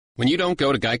When you don't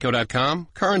go to Geico.com,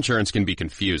 car insurance can be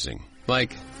confusing.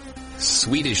 Like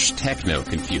Swedish techno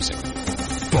confusing.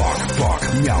 Bark, bark,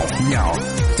 meow, meow.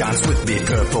 Dance with me,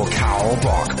 purple cow.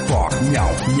 Bark, bark,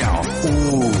 meow, meow.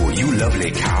 Ooh, you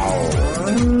lovely cow.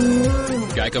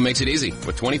 Geico makes it easy.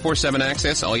 With 24/7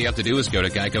 access, all you have to do is go to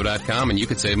Geico.com and you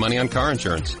could save money on car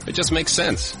insurance. It just makes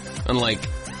sense. Unlike,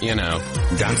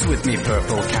 Dance with me,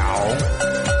 purple cow.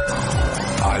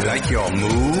 I like your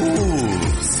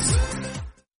moves.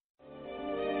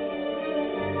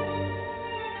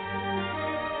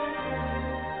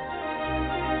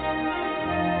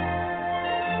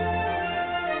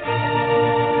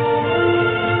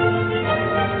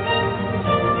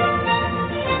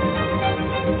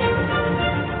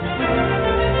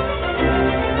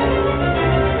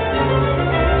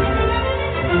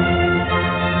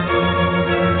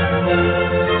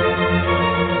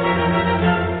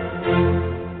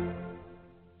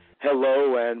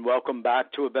 Welcome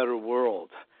back to A Better World.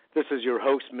 This is your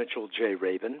host, Mitchell J.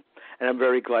 Rabin, and I'm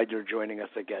very glad you're joining us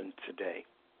again today.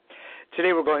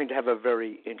 Today we're going to have a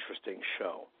very interesting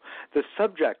show. The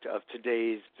subject of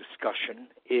today's discussion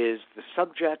is the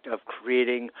subject of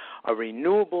creating a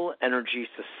renewable energy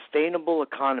sustainable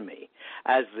economy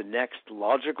as the next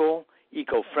logical,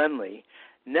 eco-friendly,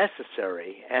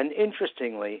 necessary, and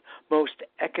interestingly, most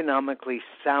economically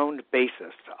sound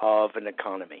basis of an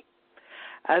economy.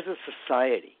 As a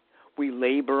society, we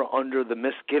labor under the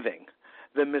misgiving,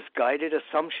 the misguided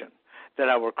assumption that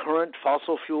our current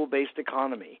fossil fuel-based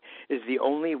economy is the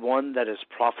only one that is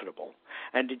profitable,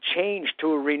 and to change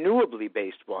to a renewably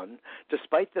based one,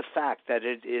 despite the fact that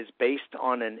it is based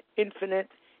on an infinite,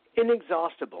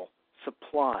 inexhaustible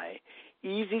supply,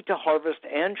 easy to harvest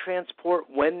and transport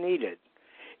when needed,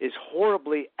 is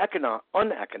horribly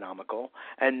uneconomical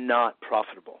and not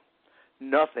profitable.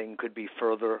 Nothing could be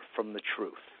further from the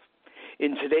truth.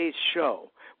 In today's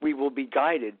show, we will be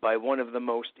guided by one of the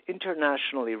most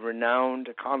internationally renowned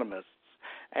economists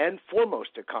and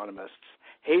foremost economists,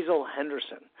 Hazel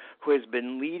Henderson, who has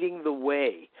been leading the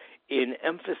way in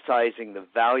emphasizing the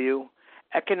value,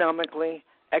 economically,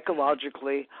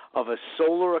 ecologically, of a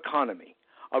solar economy,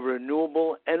 a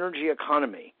renewable energy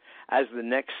economy, as the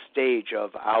next stage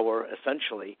of our,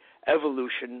 essentially,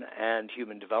 evolution and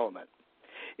human development.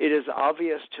 It is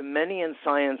obvious to many in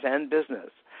science and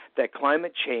business that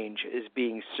climate change is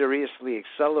being seriously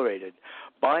accelerated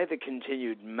by the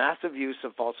continued massive use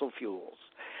of fossil fuels.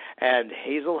 And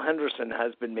Hazel Henderson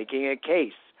has been making a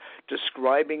case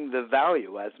describing the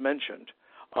value, as mentioned,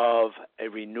 of a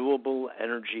renewable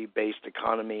energy-based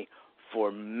economy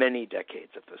for many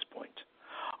decades at this point.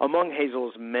 Among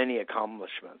Hazel's many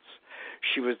accomplishments,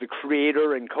 she was the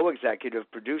creator and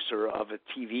co-executive producer of a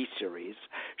TV series.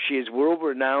 She is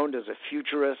world-renowned as a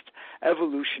futurist,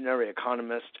 evolutionary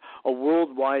economist, a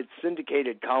worldwide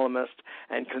syndicated columnist,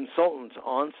 and consultant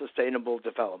on sustainable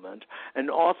development,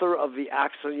 and author of the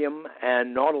Axiom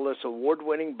and Nautilus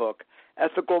award-winning book,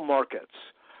 Ethical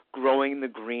Markets, Growing the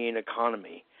Green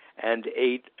Economy, and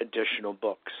 8 additional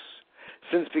books.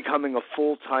 Since becoming a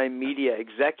full-time media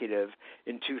executive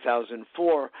in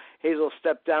 2004, Hazel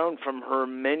stepped down from her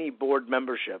many board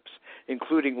memberships,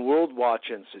 including World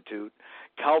Watch Institute,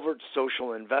 Calvert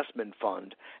Social Investment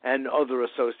Fund, and other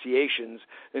associations,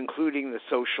 including the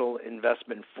Social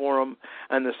Investment Forum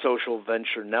and the Social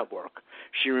Venture Network.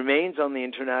 She remains on the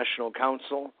International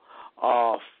Council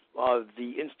of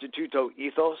the Instituto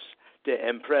Ethos de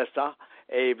Empresa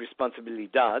e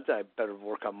Responsabilidad, I better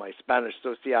work on my Spanish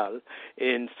social,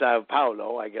 in Sao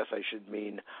Paulo, I guess I should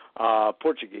mean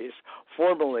Portuguese,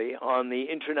 formerly on the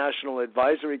International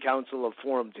Advisory Council of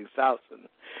Forum 2000.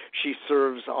 She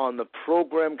serves on the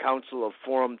Program Council of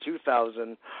Forum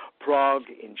 2000, Prague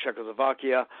in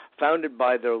Czechoslovakia, founded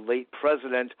by their late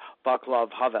president,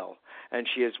 Václav Havel, and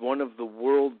she is one of the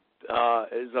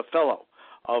is a fellow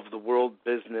of the World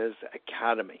Business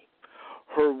Academy.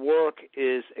 Her work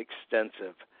is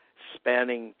extensive,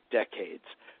 spanning decades.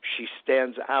 She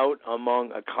stands out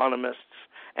among economists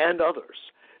and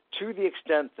others to the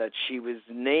extent that she was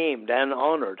named and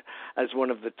honored as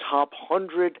one of the top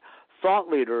 100 thought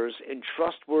leaders in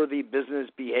trustworthy business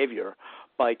behavior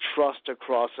by Trust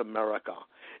Across America.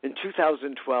 In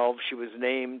 2012, she was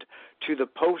named to the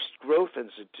Post-Growth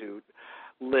Institute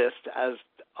list as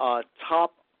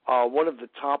one of the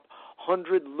top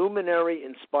 100 luminary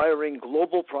inspiring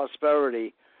global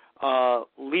prosperity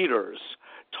leaders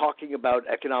talking about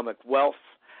economic wealth,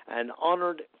 and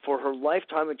honored for her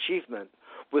lifetime achievement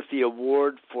with the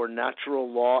Award for Natural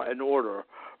Law and Order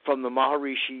from the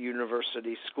Maharishi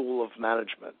University School of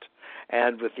Management,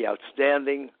 and with the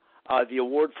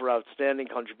Award for Outstanding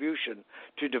Contribution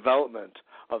to Development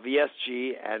of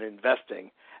ESG and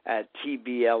Investing at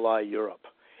TBLI Europe.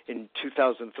 In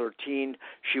 2013,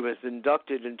 she was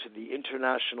inducted into the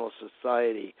International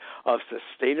Society of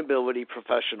Sustainability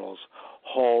Professionals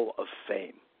Hall of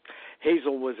Fame.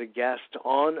 Hazel was a guest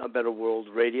on A Better World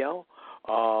Radio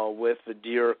with the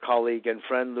dear colleague and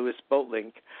friend Louis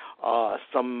Boatlink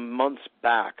some months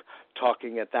back,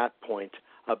 talking at that point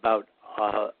about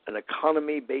an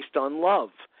economy based on love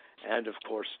and, of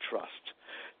course, trust.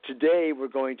 Today, we're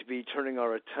going to be turning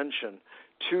our attention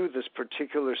to this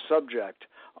particular subject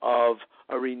of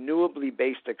a renewably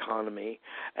based economy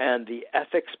and the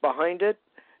ethics behind it,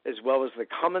 as well as the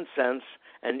common sense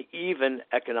and even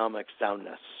economic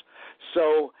soundness.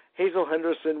 So, Hazel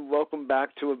Henderson, welcome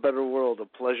back to A Better World. A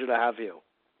pleasure to have you.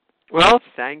 Well,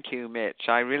 thank you, Mitch.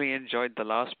 I really enjoyed the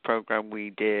last program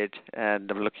we did, and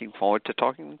I'm looking forward to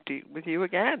talking with you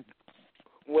again.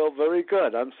 Well, very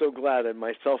good. I'm so glad, and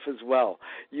myself as well.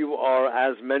 You are,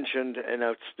 as mentioned, an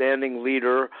outstanding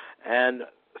leader and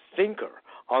thinker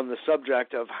on the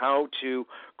subject of how to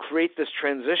create this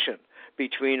transition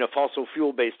between a fossil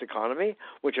fuel-based economy,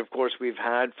 which, of course, we've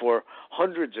had for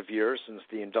hundreds of years since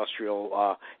the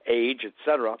industrial age,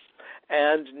 etc.,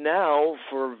 and now,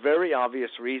 for very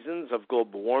obvious reasons of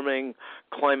global warming,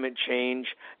 climate change,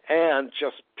 and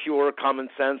just pure common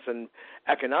sense and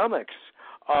economics,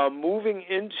 moving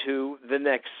into the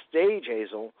next stage,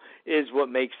 Hazel, is what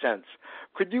makes sense.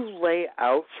 Could you lay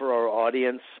out for our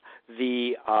audience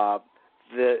the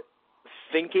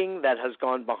thinking that has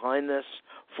gone behind this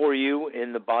for you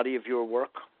in the body of your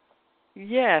work?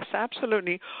 Yes,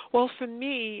 absolutely. Well, for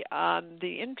me,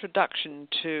 the introduction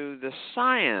to the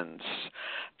science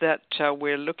that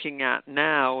we're looking at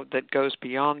now that goes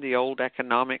beyond the old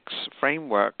economics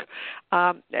framework,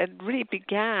 it really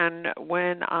began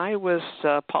when I was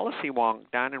policy wonk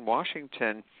down in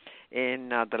Washington in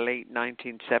the late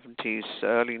 1970s,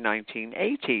 early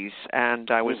 1980s,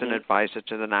 and I was an advisor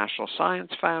to the National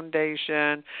Science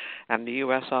Foundation and the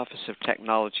U.S. Office of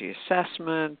Technology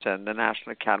Assessment and the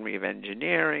National Academy of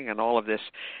Engineering and all of this.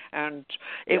 And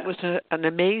it was an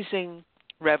amazing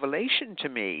revelation to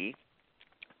me,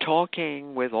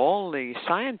 talking with all the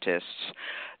scientists,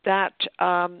 that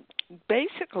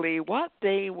basically what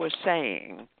they were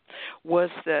saying was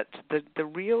that the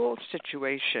real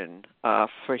situation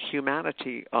for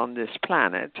humanity on this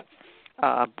planet,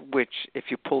 which if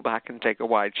you pull back and take a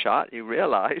wide shot, you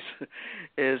realize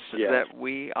is that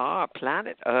we are,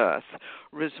 planet Earth,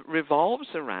 revolves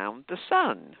around the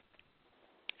sun.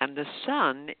 And the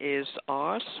sun is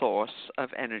our source of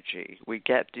energy. We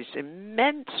get this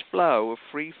immense flow of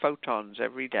free photons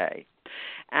every day.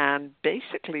 And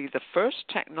basically the first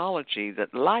technology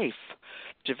that life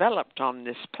developed on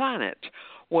this planet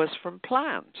was from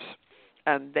plants.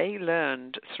 And they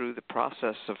learned through the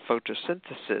process of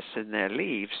photosynthesis in their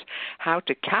leaves how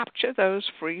to capture those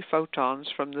free photons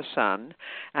from the sun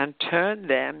and turn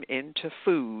them into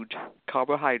food,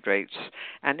 carbohydrates,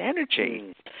 and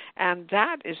energy. And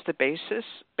that is the basis,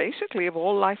 basically, of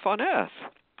all life on Earth.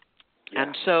 Yeah.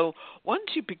 And so once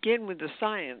you begin with the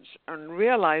science and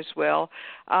realize, well,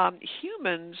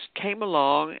 humans came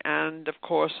along and, of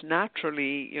course,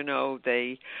 naturally,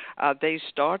 they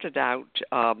started out,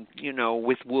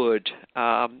 with wood,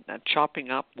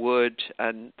 chopping up wood,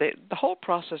 and the whole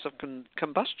process of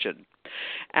combustion.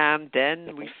 And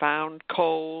then we found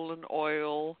coal and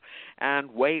oil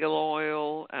and whale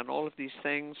oil and all of these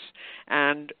things.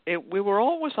 And we were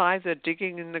always either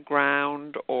digging in the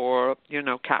ground or,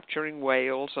 capturing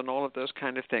whales and all of those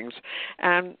kind of things.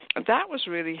 And that was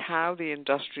really how the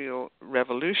Industrial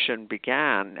Revolution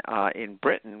began in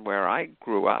Britain, where I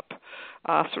grew up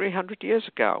 300 years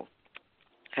ago.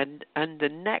 And the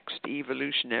next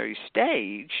evolutionary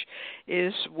stage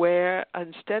is where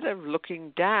instead of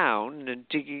looking down and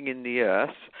digging in the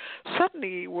earth,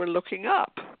 suddenly we're looking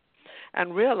up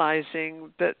and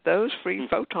realizing that those free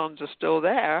photons are still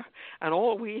there, and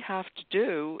all we have to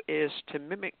do is to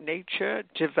mimic nature,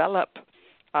 develop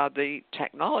the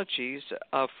technologies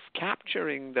of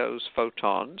capturing those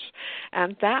photons,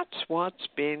 and that's what's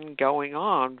been going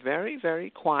on very, very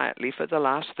quietly for the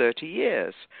last 30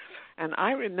 years. And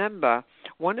I remember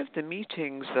one of the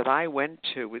meetings that I went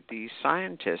to with these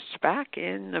scientists back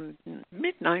in the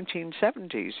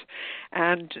mid-1970s,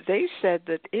 and they said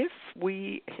that if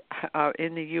we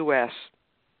in the U.S.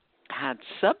 had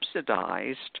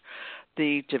subsidized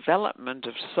the development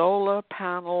of solar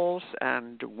panels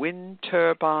and wind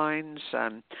turbines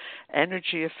and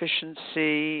energy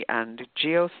efficiency and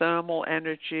geothermal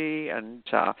energy and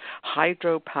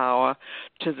hydropower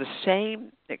to the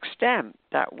same extent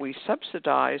that we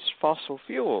subsidize fossil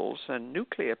fuels and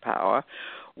nuclear power,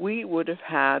 we would have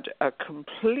had a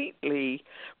completely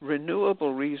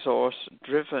renewable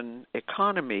resource-driven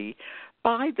economy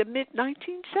by the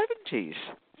mid-1970s.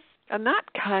 And that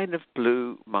kind of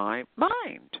blew my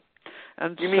mind.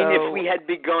 And you mean if we had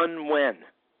begun when?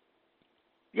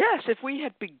 Yes, if we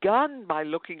had begun by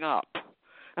looking up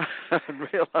and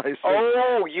realizing...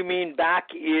 Oh, you mean back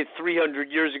 300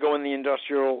 years ago in the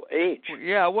industrial age?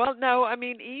 Yeah, well, no, I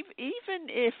mean, even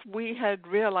if we had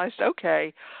realized,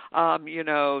 okay,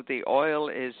 the oil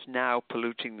is now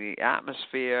polluting the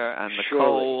atmosphere and the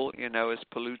coal, is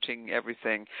polluting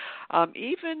everything.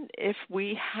 Even if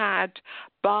we had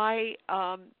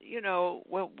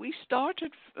we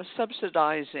started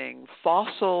subsidizing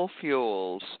fossil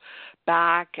fuels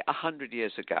back 100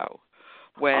 years ago,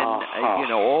 when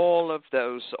all of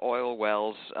those oil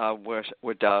wells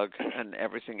were dug and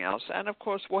everything else. And of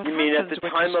course, what you mean at the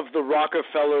time of the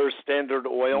Rockefeller Standard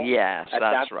Oil? Yes,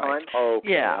 that's right.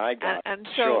 Okay, yeah, I got it. And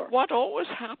so what always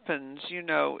happens,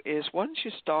 is once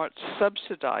you start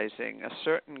subsidizing a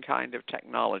certain kind of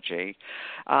technology,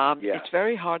 it's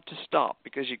very hard to stop,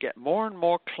 because you get more and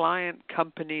more client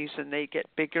companies, and they get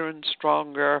bigger and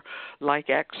stronger, like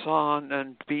Exxon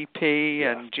and BP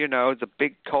and the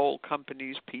big coal companies,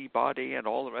 Peabody and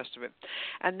all the rest of it.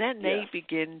 And then they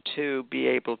begin to be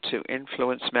able to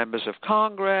influence members of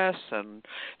Congress, and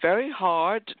very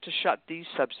hard to shut these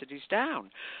subsidies down.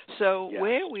 So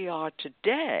where we are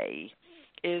today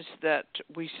is that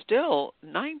we still,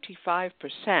 95%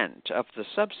 of the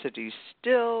subsidies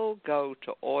still go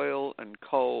to oil and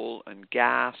coal and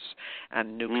gas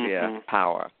and nuclear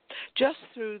power. Just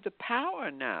through the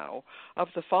power now of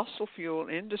the fossil fuel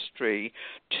industry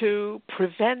to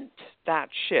prevent that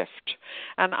shift.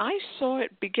 And I saw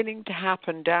it beginning to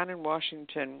happen down in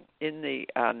Washington in the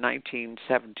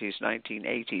 1970s,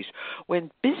 1980s, when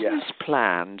business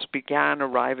plans began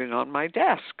arriving on my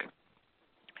desk.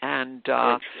 And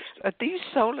these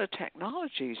solar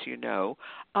technologies,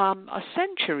 are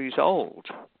centuries old.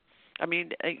 I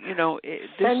mean,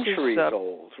 centuries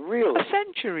old, really?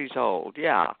 Centuries old,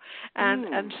 yeah.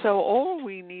 And so all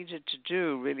we needed to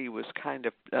do really was kind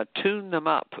of tune them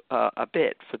up a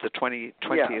bit for the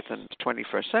 20th and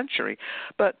 21st century.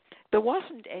 But there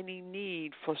wasn't any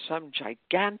need for some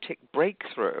gigantic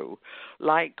breakthrough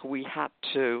like we had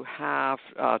to have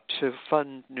to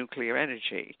fund nuclear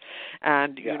energy.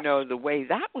 And, the way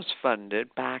that was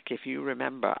funded back, if you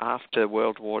remember, after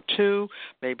World War II,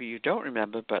 maybe you don't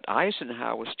remember, but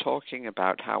Eisenhower was talking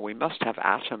about how we must have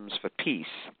atoms for peace.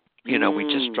 We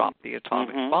just dropped the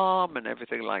atomic bomb and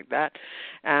everything like that.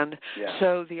 And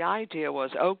so the idea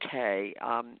was, okay,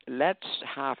 let's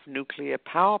have nuclear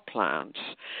power plants,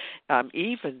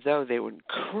 even though they were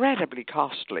incredibly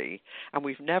costly, and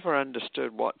we've never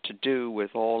understood what to do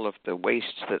with all of the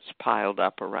waste that's piled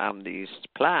up around these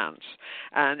plants.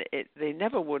 And they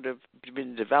never would have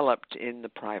been developed in the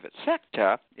private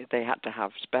sector. They had to have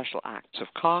special acts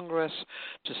of Congress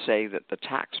to say that the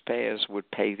taxpayers would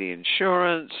pay the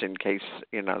insurance in case,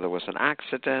 there was an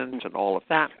accident and all of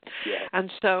that. Yeah.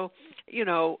 And so,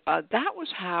 that was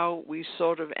how we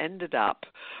sort of ended up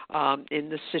in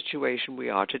the situation we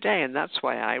are today. And that's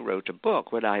why I wrote a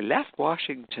book. When I left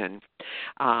Washington,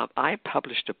 I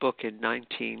published a book in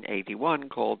 1981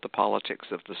 called The Politics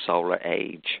of the Solar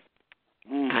Age.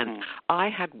 And I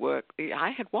had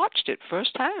watched it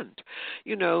firsthand,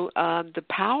 the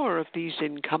power of these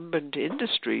incumbent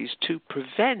industries to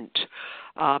prevent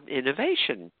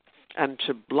innovation and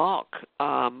to block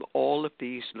all of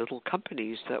these little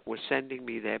companies that were sending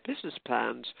me their business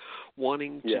plans,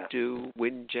 wanting to do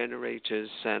wind generators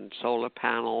and solar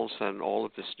panels and all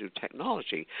of this new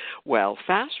technology. Well,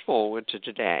 fast forward to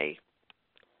today,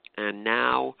 and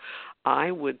now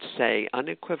I would say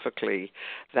unequivocally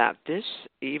that this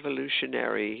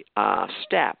evolutionary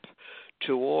step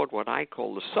toward what I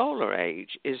call the solar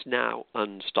age is now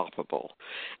unstoppable.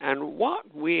 And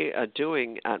what we are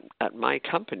doing at my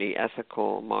company,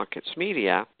 Ethical Markets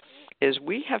Media, is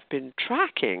we have been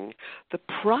tracking the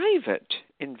private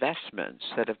investments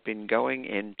that have been going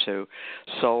into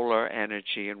solar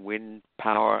energy and wind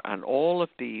power and all of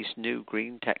these new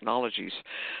green technologies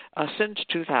since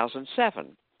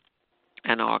 2007.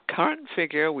 And our current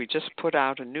figure, we just put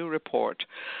out a new report,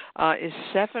 is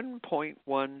 $7.1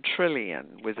 trillion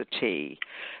with a T.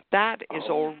 That is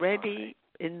already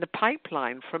in the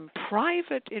pipeline from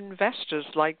private investors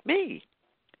like me.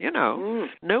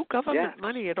 No government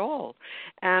money at all.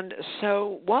 And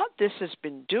so what this has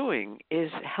been doing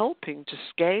is helping to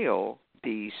scale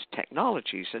these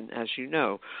technologies. And as you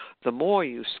know, the more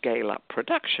you scale up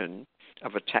production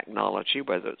of a technology,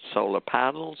 whether it's solar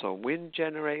panels or wind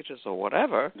generators or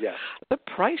whatever, the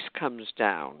price comes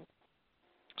down.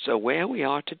 So where we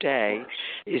are today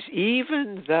is,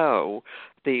 even though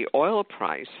the oil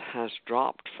price has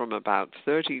dropped from about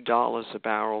 $30 a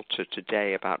barrel to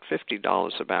today about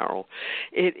 $50 a barrel,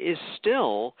 it is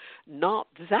still not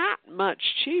that much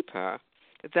cheaper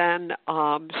than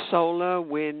solar,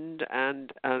 wind,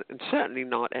 and certainly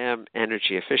not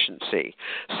energy efficiency.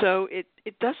 So it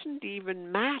doesn't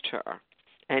even matter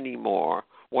anymore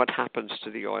what happens to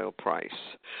the oil price.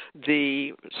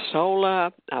 The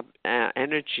solar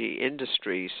energy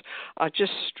industries are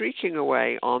just streaking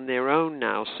away on their own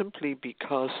now, simply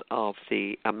because of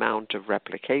the amount of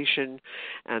replication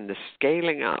and the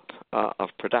scaling up of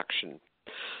production.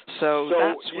 So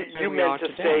that's what you meant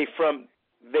to say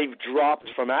they've dropped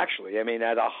from, actually, I mean,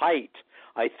 at a height,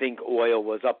 I think oil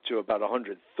was up to about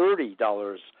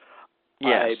 $130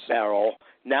 a barrel.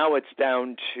 Now it's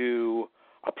down to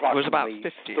approximately it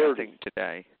was about 50, 30. I think,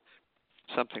 today.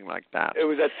 Something like that. It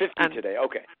was at 50 today.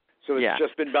 Okay. So it's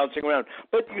just been bouncing around.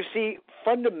 But you see,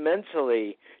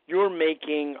 fundamentally, you're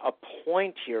making a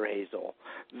point here, Hazel,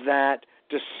 that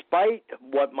despite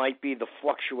what might be the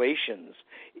fluctuations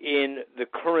in the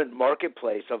current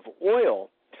marketplace of oil,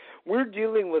 we're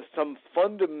dealing with some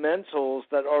fundamentals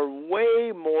that are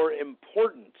way more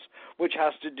important, which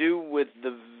has to do with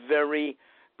the very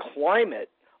climate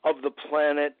of the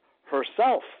planet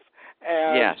herself.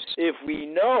 And if we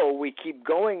know we keep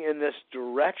going in this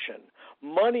direction,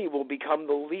 money will become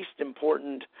the least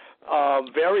important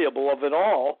variable of it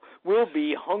all. We'll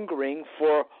be hungering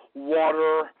for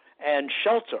water and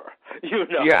shelter.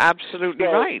 You're absolutely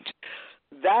right.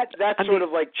 That sort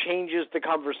of like changes the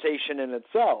conversation in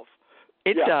itself.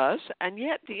 It does, and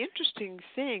yet the interesting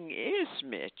thing is,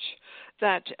 Mitch,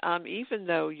 that even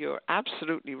though you're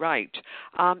absolutely right,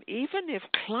 even if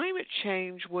climate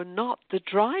change were not the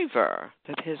driver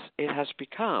that it has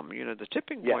become, the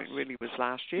tipping point really was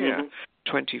last year,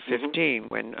 2015,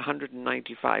 when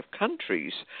 195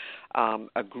 countries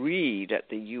agreed at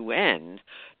the UN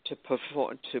to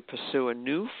pursue a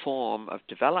new form of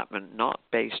development not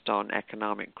based on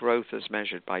economic growth as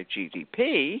measured by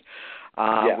GDP,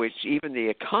 which even the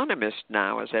Economist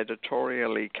now has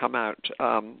editorially come out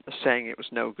saying it was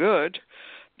no good,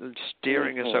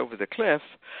 steering us over the cliff.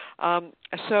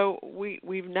 So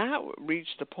we've now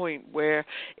reached the point where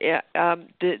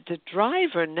the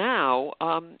driver now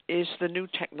is the new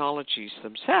technologies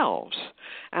themselves,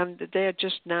 and they're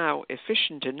just now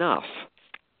efficient enough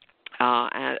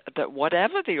that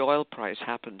whatever the oil price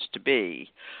happens to be,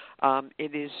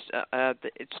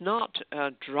 it's not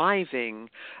driving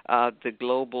the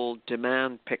global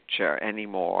demand picture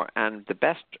anymore. And the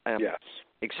best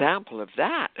example of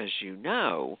that, as you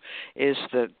know, is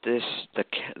that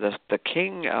the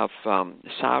king of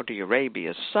Saudi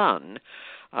Arabia's son,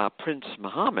 Prince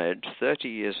Mohammed, 30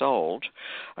 years old,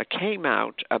 came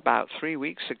out about 3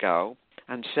 weeks ago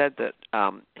and said that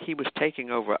he was taking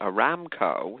over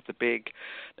Aramco, the big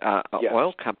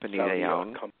oil company they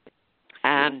own,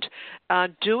 and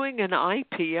doing an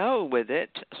IPO with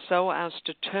it so as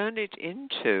to turn it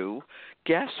into,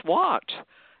 guess what?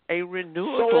 A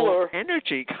renewable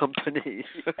energy company.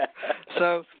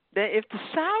 So if the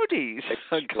Saudis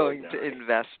are going to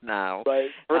invest now in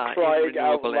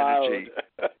renewable energy,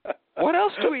 what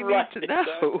else do we need to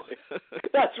know?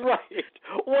 That's right.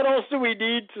 What else do we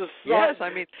need to see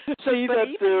that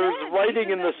there's writing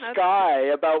in the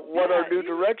sky about what our new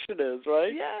direction is,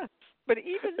 right? Yeah. But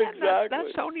even then,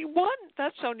 that's only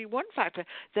one factor.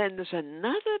 Then there's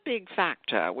another big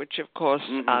factor, which, of course,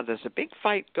 there's a big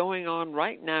fight going on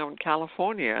right now in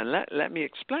California. And let me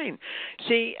explain.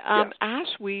 See, as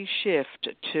we shift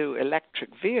to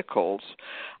electric vehicles,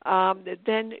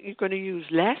 then you're going to use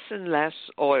less and less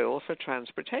oil for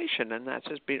transportation, and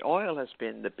oil has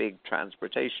been the big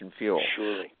transportation fuel.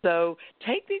 Surely. So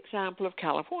take the example of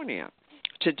California.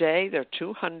 Today, there are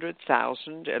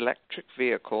 200,000 electric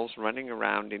vehicles running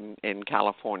around in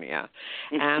California,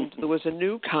 and there was a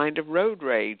new kind of road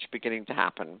rage beginning to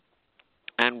happen.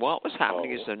 And what was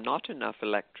happening is there are not enough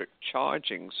electric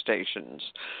charging stations.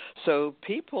 So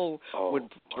people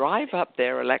would drive up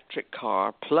their electric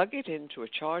car, plug it into a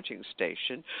charging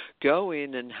station, go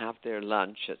in and have their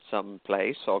lunch at some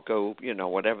place, or go,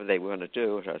 whatever they were going to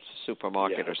do at a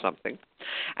supermarket or something.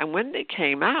 And when they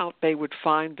came out, they would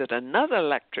find that another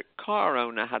electric car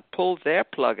owner had pulled their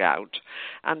plug out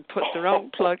and put their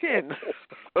own plug in.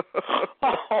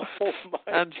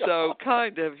 And so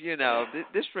kind of,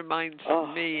 this reminds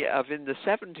me of in the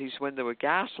 70s when there were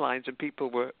gas lines and people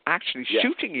were actually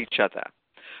shooting each other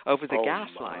over the gas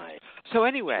lines. So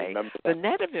anyway, the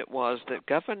net of it was that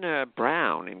Governor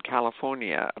Brown in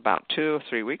California about 2 or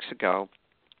 3 weeks ago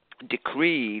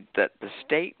decreed that the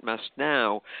state must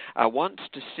now wants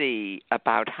to see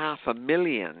about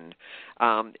 500,000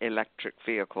 electric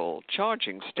vehicle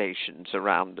charging stations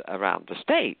around the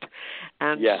state.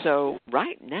 And so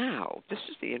right now, this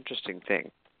is the interesting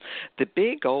thing. The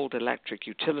big old electric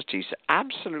utilities are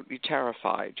absolutely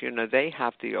terrified. You know, they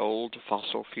have the old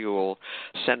fossil fuel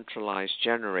centralized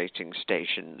generating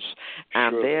stations,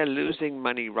 and they're losing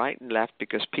money right and left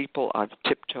because people are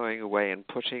tiptoeing away and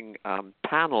putting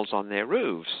panels on their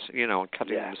roofs, you know, and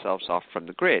cutting themselves off from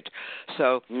the grid.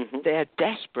 So they're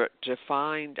desperate to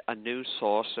find a new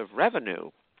source of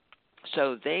revenue.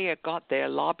 So they have got their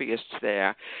lobbyists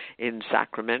there in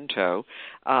Sacramento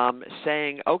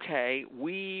saying, okay,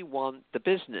 we want the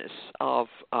business of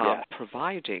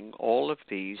providing all of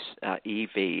these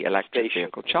EV, electric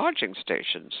vehicle charging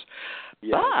stations.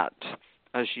 But,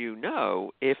 as you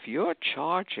know, if you're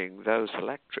charging those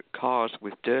electric cars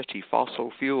with dirty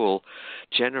fossil fuel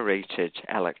generated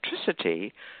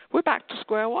electricity, we're back to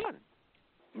square one.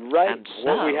 Right. And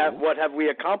so, what have we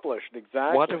accomplished?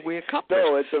 Exactly. What have we accomplished?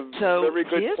 No, it's a very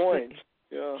good point.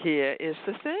 Here is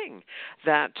the thing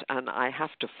that, and I have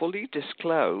to fully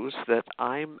disclose that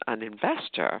I'm an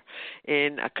investor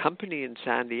in a company in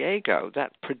San Diego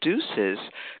that produces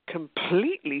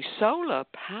completely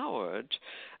solar-powered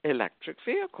electric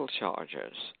vehicle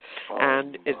chargers.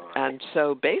 And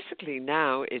so basically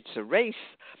now it's a race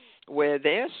where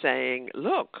they're saying,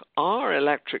 look, our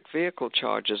electric vehicle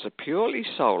chargers are purely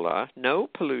solar, no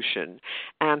pollution,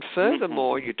 and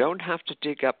furthermore, you don't have to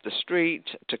dig up the street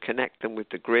to connect them with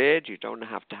the grid. You don't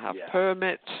have to have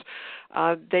permits.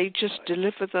 They just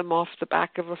deliver them off the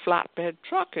back of a flatbed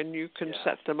truck, and you can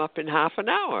set them up in half an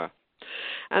hour.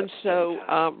 And so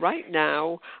right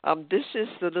now, this is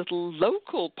the little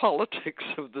local politics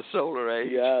of the solar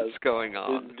age that's going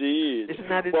on. Indeed. Isn't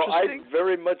that interesting? Well, I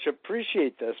very much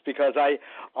appreciate this because I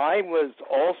was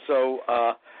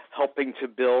also helping to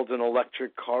build an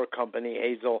electric car company,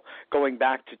 Hazel, going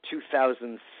back to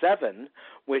 2007,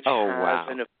 which has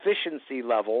an efficiency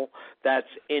level that's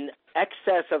in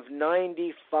excess of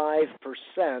 95%.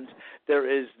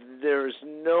 There's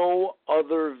no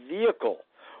other vehicle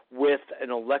with an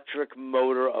electric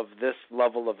motor of this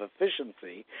level of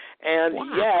efficiency, and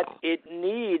yet it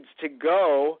needs to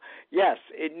go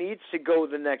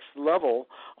the next level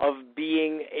of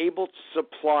being able to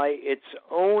supply its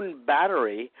own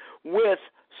battery with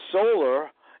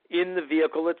solar in the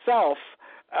vehicle itself,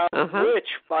 which,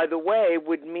 by the way,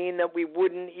 would mean that we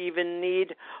wouldn't even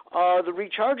need the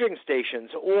recharging stations,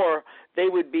 or they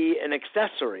would be an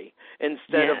accessory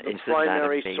instead of the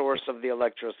primary source of the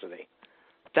electricity.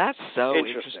 That's so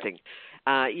interesting.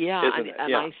 I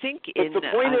think but the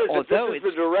point is that this is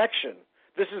the direction.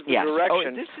 This is the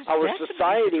direction our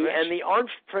society and the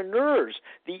entrepreneurs,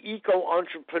 the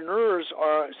eco-entrepreneurs,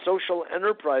 our social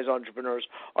enterprise entrepreneurs,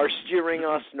 are steering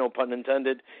us, no pun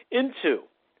intended, into,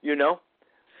 you know?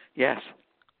 Yes.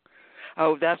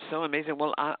 Oh, that's so amazing.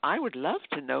 Well, I would love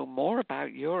to know more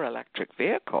about your electric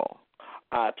vehicle.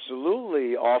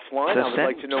 Absolutely. Offline, I would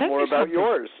like to know more about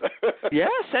yours. Yeah,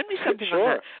 send me something on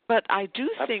that. But I do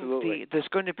think there's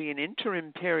going to be an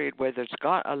interim period where there's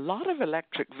got a lot of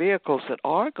electric vehicles that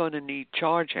are going to need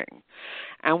charging.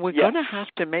 And we're going to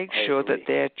have to make sure that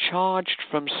they're charged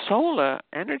from solar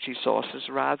energy sources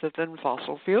rather than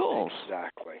fossil fuels.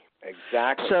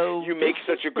 Exactly. So you make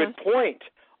such a good point.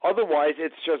 Otherwise,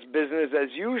 it's just business as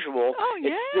usual.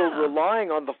 It's still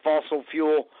relying on the fossil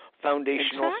fuel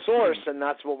foundational source, and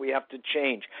that's what we have to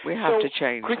change.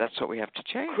 That's what we have to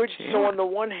change. So on the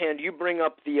one hand, you bring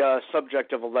up the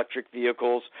subject of electric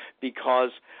vehicles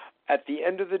because at the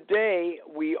end of the day,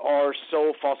 we are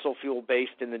so fossil fuel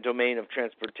based in the domain of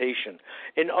transportation.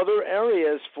 In other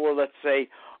areas, for let's say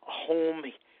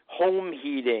home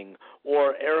heating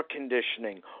or air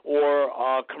conditioning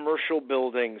or commercial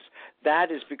buildings,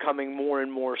 that is becoming more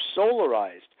and more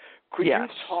solarized. Could you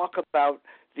talk about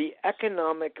the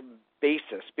economic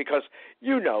basis? Because,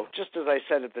 you know, just as I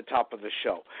said at the top of the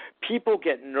show, people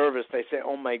get nervous. They say,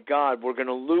 oh, my God, we're going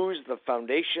to lose the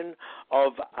foundation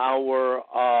of our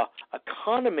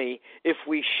economy if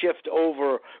we shift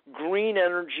over. Green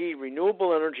energy,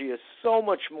 renewable energy is so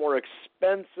much more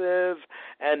expensive.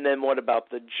 And then what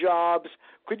about the jobs?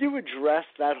 Could you address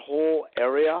that whole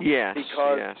area? Yes,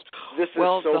 because yes. this is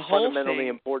Well, so the whole fundamentally thing,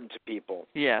 important to people.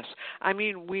 Yes. I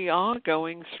mean, we are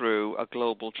going through a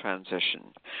global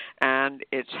transition, and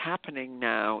it's happening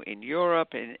now in Europe,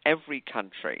 in every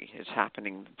country. It's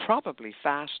happening probably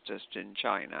fastest in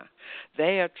China.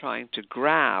 They are trying to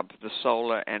grab the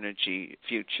solar energy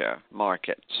future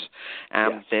markets.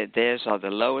 And theirs are the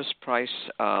lowest price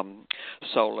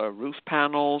solar roof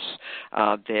panels.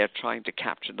 They're trying to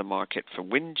capture the market for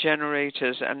wind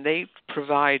generators, and they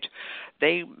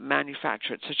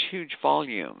manufacture at such huge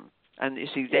volume. And you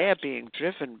see, they're being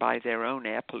driven by their own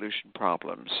air pollution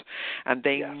problems. And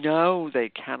they know they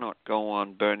cannot go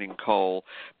on burning coal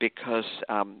because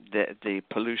the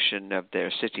pollution of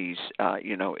their cities,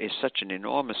 is such an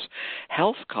enormous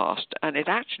health cost. And it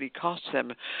actually costs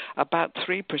them about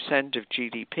 3% of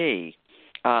GDP.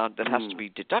 That has to be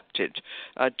deducted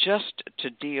just to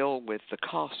deal with the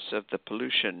costs of the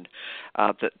pollution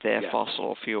that their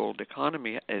fossil-fueled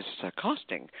economy is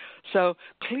costing. So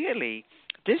clearly,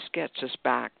 this gets us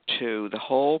back to the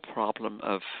whole problem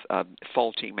of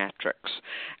faulty metrics.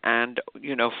 And,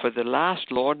 for the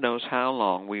last Lord knows how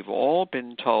long, we've all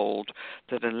been told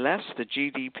that unless the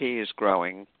GDP is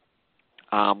growing,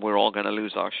 we're all going to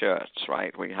lose our shirts,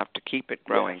 right? We have to keep it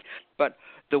growing. Yeah. But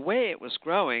the way it was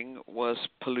growing was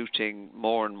polluting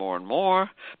more and more and more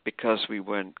because we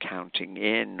weren't counting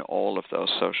in all of those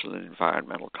social and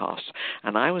environmental costs.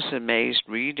 And I was amazed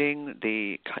reading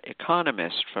the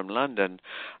Economist from London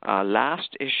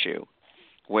last issue,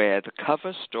 where the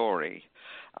cover story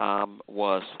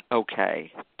was,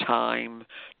 time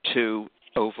to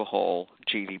overhaul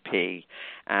GDP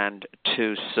and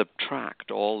to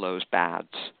subtract all those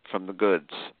bads from the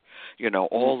goods.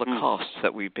 All the costs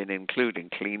that we've been including,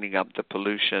 cleaning up the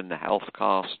pollution, the health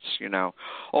costs,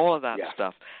 all of that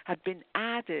stuff had been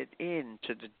added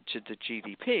into the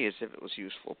GDP as if it was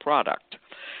useful product.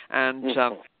 And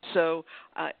so,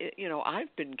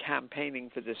 I've been campaigning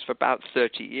for this for about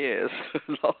 30 years,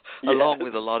 along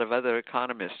with a lot of other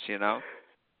economists,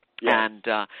 Yeah.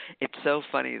 And it's so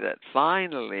funny that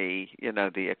finally,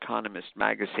 the Economist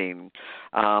magazine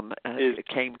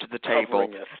came to the table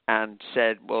and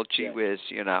said, well, gee whiz,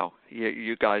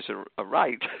 you guys are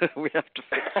right. We have to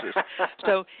fix this.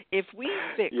 So if we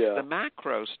fix the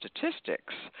macro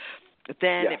statistics,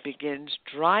 then it begins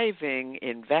driving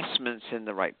investments in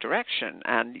the right direction.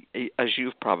 And as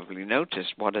you've probably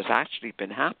noticed, what has actually been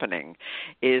happening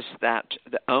is that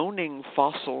the owning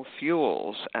fossil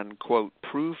fuels and, quote,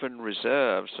 proven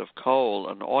reserves of coal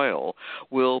and oil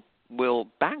will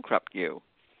bankrupt you.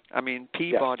 I mean,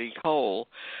 Peabody Coal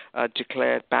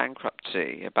declared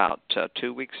bankruptcy about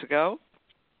 2 weeks ago.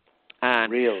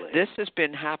 And this has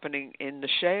been happening in the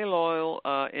shale oil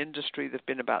industry. There have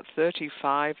been about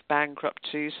 35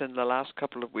 bankruptcies in the last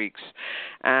couple of weeks.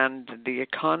 And The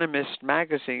Economist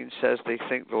magazine says they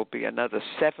think there will be another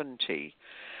 70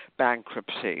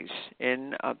 bankruptcies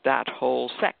in that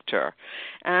whole sector.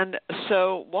 And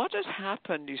so what has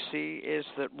happened, you see, is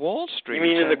that Wall Street... You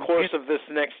mean in the course of this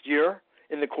next year?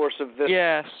 In the course of this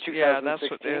 2016? Yeah, that's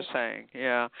what they're saying,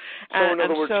 yeah. So in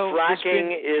other words,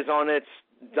 fracking is on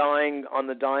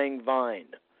the dying vine.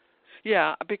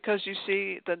 Yeah, because you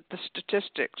see that the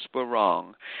statistics were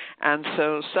wrong. And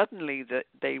so suddenly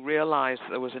they realized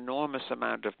there was enormous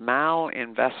amount of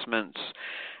malinvestments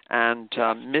and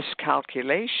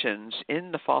miscalculations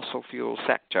in the fossil fuel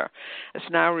sector. It's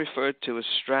now referred to as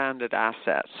stranded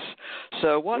assets.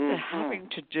 So what they're having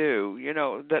to do,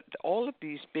 that all of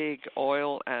these big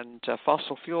oil and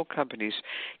fossil fuel companies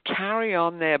carry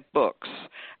on their books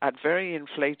at very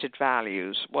inflated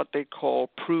values what they call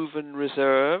proven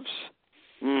reserves.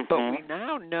 But we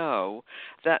now know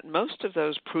that most of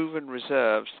those proven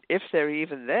reserves, if they're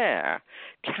even there,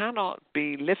 cannot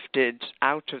be lifted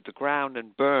out of the ground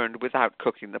and burned without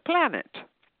cooking the planet.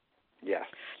 Yes.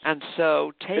 And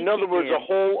so in other words, a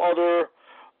whole other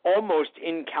almost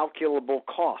incalculable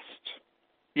cost.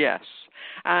 Yes,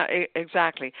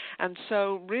 exactly. And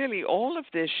so really all of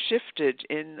this shifted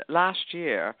in last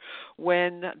year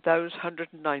when those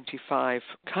 195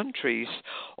 countries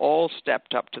all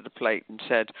stepped up to the plate and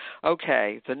said,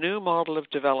 okay, the new model of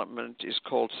development is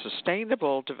called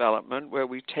sustainable development, where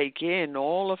we take in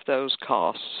all of those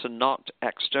costs and not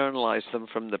externalize them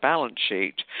from the balance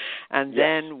sheet, and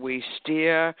then we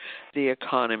steer the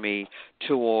economy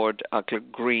toward a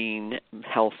green,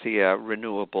 healthier,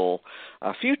 renewable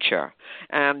future.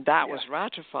 And that was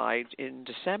ratified in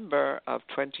December of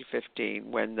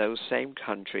 2015 when those same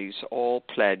countries all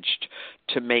pledged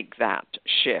to make that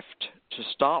shift, to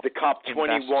stop the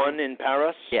COP21 in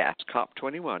Paris? Yes,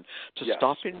 COP21, to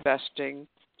stop investing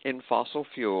in fossil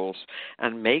fuels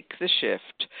and make the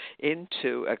shift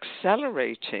into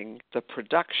accelerating the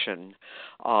production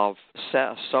of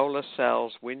solar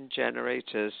cells, wind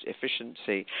generators,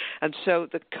 efficiency. And so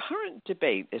the current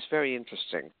debate is very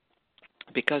interesting,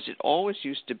 because it always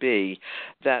used to be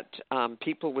that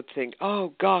people would think,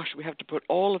 oh, gosh, we have to put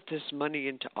all of this money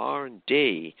into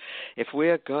R&D if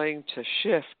we're going to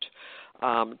shift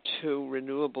to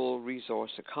renewable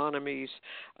resource economies.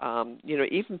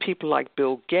 Even people like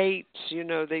Bill Gates,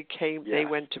 they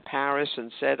went to Paris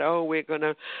and said, oh, we're going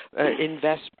to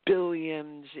invest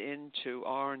billions into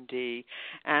R&D.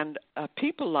 And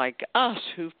people like us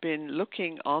who've been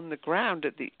looking on the ground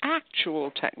at the actual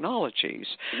technologies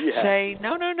say,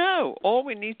 no. All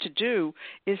we need to do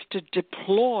is to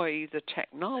deploy the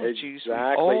technologies we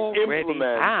already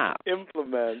have.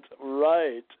 Implement,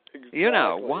 right. Exactly.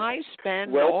 Why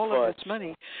spend all of this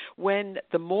money when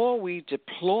the more we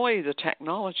deploy the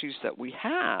technologies that we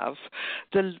have,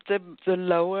 the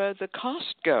lower the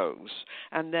cost goes,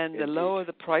 and then the lower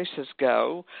the prices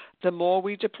go, the more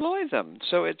we deploy them.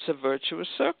 So it's a virtuous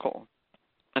circle.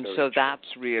 And so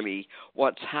that's really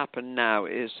what's happened now,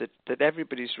 is that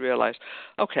everybody's realized,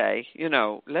 okay,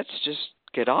 let's just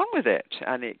get on with it.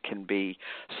 And it can be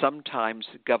sometimes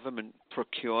government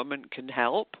procurement can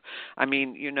help. I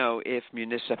mean, if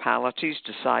municipalities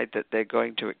decide that they're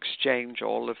going to exchange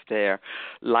all of their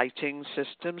lighting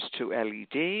systems to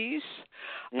LEDs,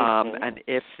 and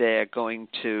if they're going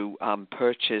to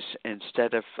purchase,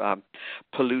 instead of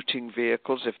polluting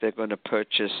vehicles, if they're going to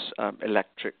purchase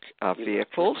electric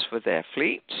vehicles for their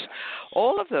fleets,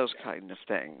 all of those kind of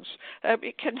things,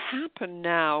 it can happen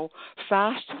now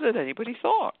faster than anybody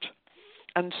thought.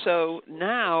 And so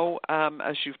now,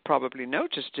 as you've probably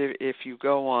noticed, if you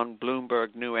go on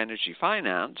Bloomberg New Energy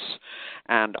Finance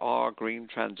and our Green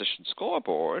Transition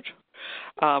Scoreboard,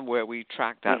 where we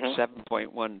track that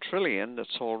 $7.1 trillion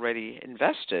that's already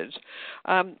invested,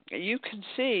 you can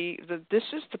see that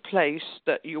this is the place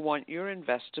that you want your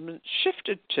investment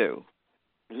shifted to.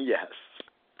 Yes.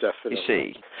 Definitely. You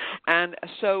see, and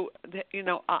so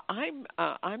I'm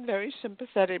very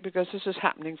sympathetic, because this is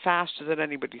happening faster than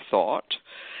anybody thought,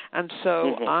 and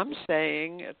so I'm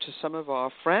saying to some of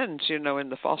our friends, in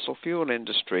the fossil fuel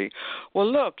industry, well,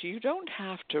 look, you don't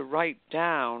have to write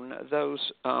down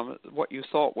those what you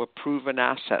thought were proven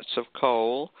assets of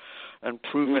coal and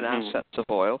proven assets of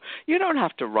oil. You don't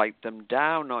have to write them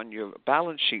down on your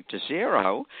balance sheet to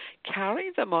zero.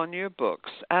 Carry them on your books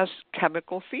as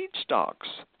chemical feedstocks.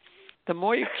 The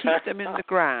more you keep them in the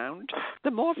ground,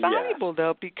 the more valuable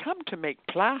they'll become to make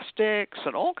plastics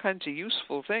and all kinds of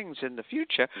useful things in the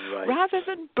future, rather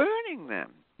than burning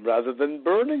them. Exactly.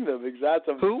 That's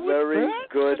a very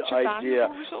good idea.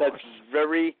 That's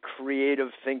very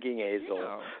creative thinking,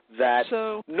 Hazel.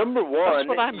 Number one, that's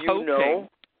what I'm hoping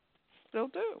they'll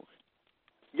do.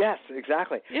 Yes,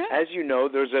 exactly. Yeah. As you know,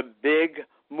 there's a big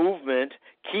movement,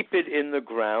 keep it in the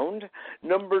ground.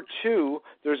 Number two,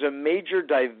 there's a major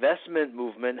divestment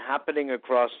movement happening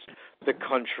across the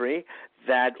country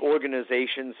that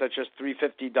organizations such as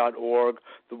 350.org,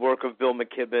 the work of Bill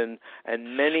McKibben,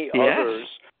 and many others,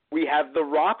 we have the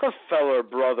Rockefeller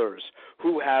brothers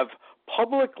who have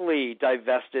publicly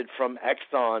divested from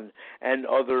Exxon and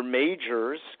other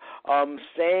majors,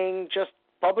 saying, just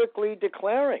publicly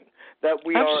declaring that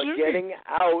we are getting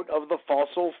out of the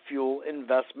fossil fuel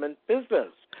investment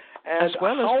business. And as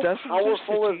well how as dozens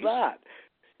powerful of is that?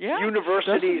 Yeah,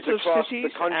 universities across the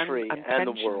cities country and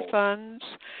the world. Funds,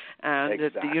 and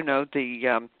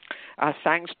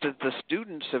thanks to the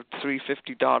students of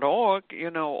 350.org,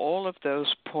 all of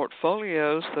those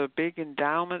portfolios, the big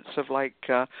endowments of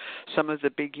some of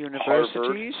the big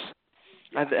universities.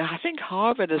 I think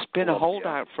Harvard has been a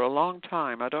holdout for a long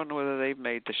time. I don't know whether they've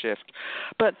made the shift.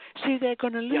 But, see, they're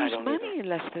going to lose money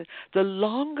unless the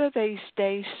longer they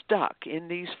stay stuck in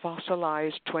these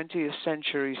fossilized 20th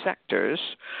century sectors,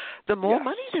 the more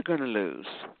money they're going to lose.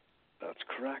 That's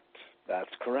correct.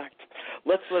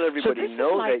 Let's let everybody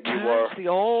know that you are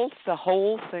the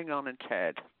whole thing on its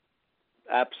head.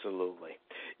 Absolutely.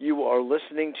 You are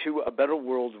listening to A Better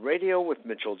World Radio with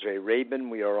Mitchell J. Rabin.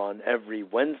 We are on every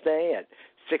Wednesday at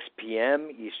 6 p.m.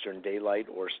 Eastern Daylight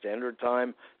or Standard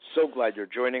Time. So glad you're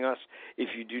joining us.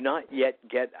 If you do not yet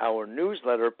get our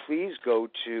newsletter, please go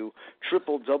to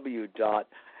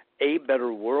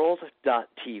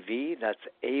www.abetterworld.tv. That's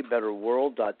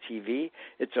abetterworld.tv.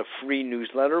 It's a free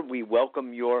newsletter. We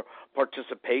welcome your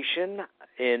participation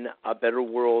in A Better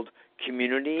World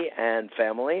community and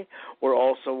family. We're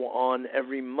also on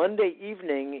every Monday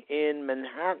evening in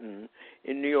Manhattan,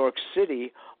 in New York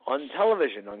City, on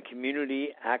television, on Community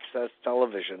Access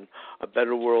Television, A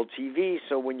Better World TV.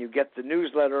 So when you get the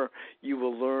newsletter, you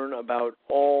will learn about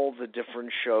all the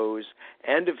different shows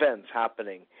and events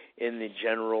happening in the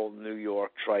general New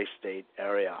York tri-state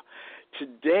area.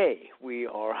 Today, we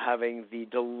are having the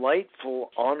delightful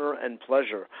honor and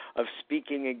pleasure of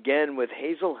speaking again with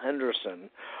Hazel Henderson,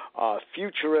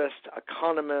 futurist,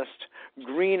 economist,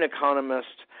 green economist,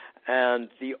 and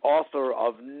the author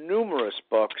of numerous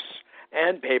books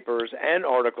and papers and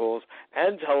articles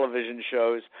and television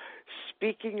shows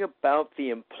speaking about the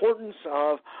importance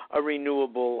of a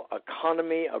renewable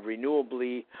economy, a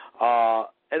renewably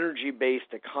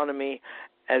energy-based economy,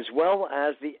 as well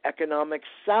as the economic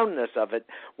soundness of it,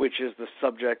 which is the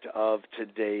subject of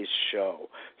today's show.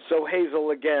 So, Hazel,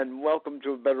 again, welcome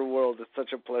to A Better World. It's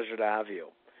such a pleasure to have you.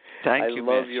 Thank you,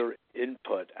 I love Mitch. your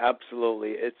input.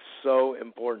 Absolutely. It's so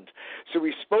important. So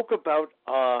we spoke about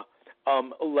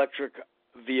electric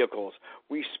vehicles.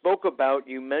 We spoke about,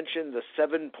 you mentioned the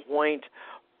 $7+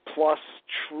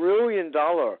 trillion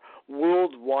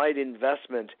worldwide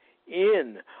investment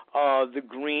in the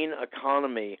green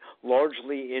economy,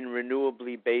 largely in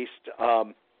renewably based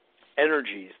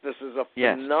energies. This is a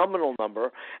phenomenal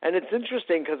number, and it's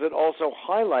interesting because it also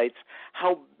highlights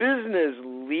how business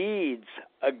leads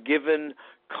a given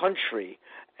country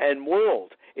and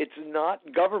world. It's not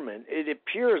government. It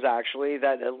appears, actually,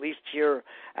 that at least here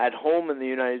at home in the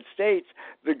United States,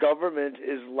 the government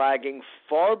is lagging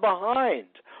far behind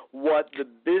what the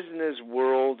business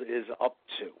world is up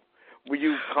to. Will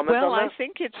you comment on that? Well, I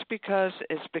think it's because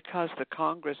the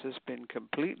Congress has been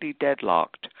completely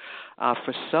deadlocked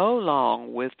for so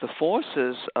long with the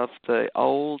forces of the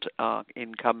old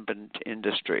incumbent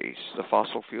industries, the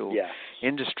fossil fuel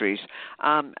industries,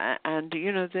 and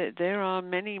you know there are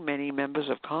many members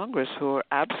of Congress who are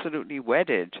absolutely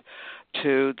wedded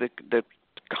to the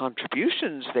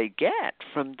contributions they get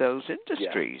from those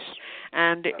industries.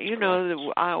 And, you know,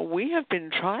 we have been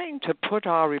trying to put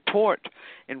our report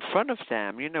in front of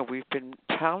them. You know, we've been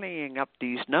tallying up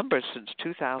these numbers since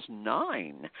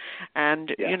 2009.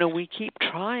 And, you know, we keep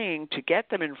trying to get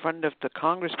them in front of the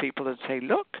Congress people and say,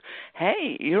 look,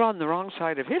 hey, you're on the wrong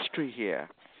side of history here.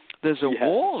 There's a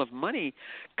wall of money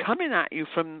coming at you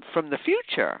from the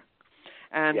future.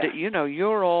 And, you know,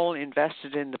 you're all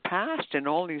invested in the past in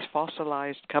all these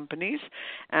fossilized companies.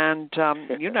 And,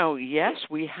 you know, yes,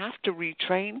 we have to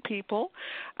retrain people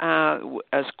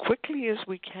as quickly as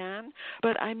we can.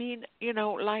 But, I mean, you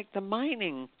know, like the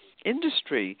mining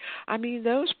industry, I mean,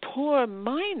 those poor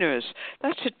miners,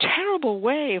 that's a terrible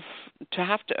way to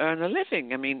have to earn a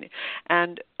living. I mean,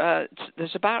 and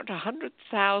there's about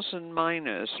 100,000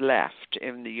 miners left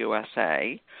in the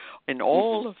USA in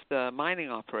all of the mining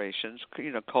operations,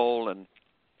 you know, coal and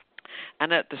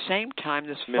at the same time,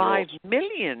 there's 5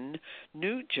 million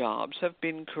new jobs have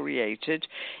been created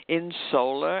in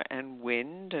solar and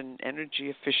wind and energy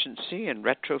efficiency and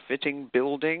retrofitting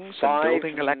buildings and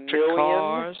building electric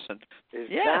cars. And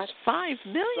yes, 5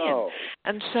 million. So?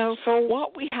 And so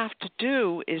what we have to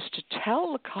do is to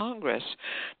tell the Congress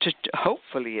to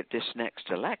hopefully at this next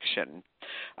election,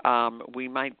 we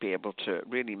might be able to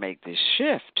really make this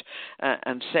shift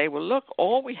and say, well, look,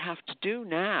 all we have to do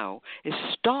now is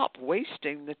stop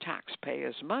wasting the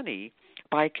taxpayers' money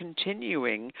by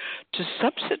continuing to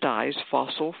subsidize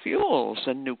fossil fuels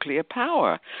and nuclear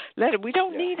power. We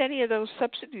don't need any of those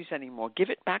subsidies anymore. Give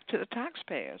it back to the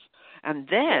taxpayers. And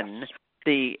then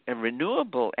the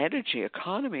renewable energy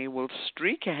economy will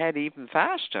streak ahead even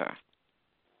faster.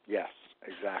 Yes,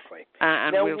 exactly.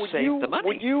 And now, we'll save the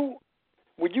money.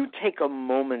 Would you take a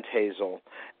moment, Hazel,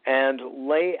 and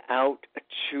lay out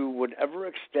to whatever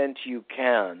extent you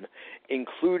can,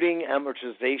 including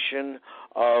amortization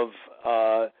of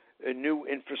a new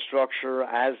infrastructure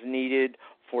as needed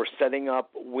for setting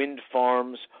up wind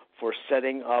farms, for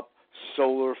setting up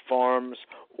solar farms,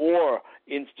 or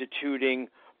instituting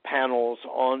panels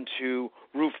onto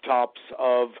rooftops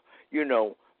of, you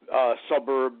know,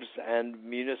 suburbs and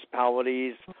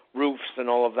municipalities, roofs and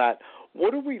all of that.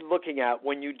 What are we looking at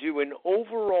when you do an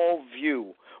overall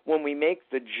view, when we make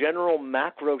the general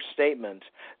macro statement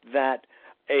that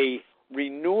a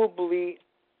renewably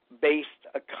based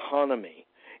economy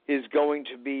is going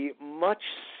to be much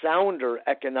sounder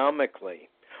economically,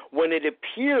 when it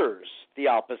appears the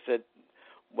opposite,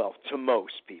 well, to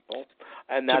most people,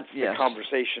 and that's the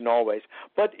conversation always.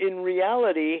 But in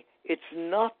reality, it's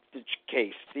not the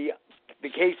case. The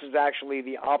case is actually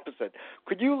the opposite.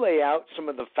 Could you lay out some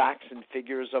of the facts and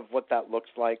figures of what that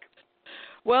looks like?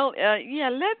 Well,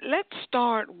 let's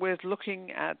start with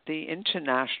looking at the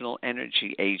International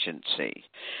Energy Agency.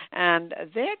 And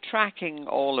they're tracking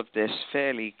all of this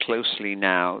fairly closely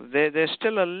now. They're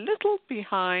still a little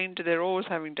behind. They're always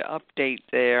having to update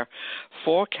their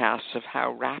forecasts of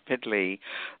how rapidly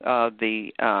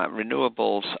the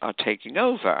renewables are taking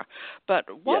over. But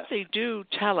what they do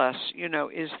tell us,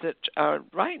 is that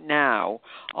right now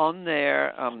on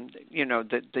their,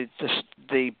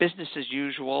 the business as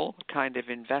usual kind of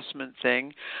investment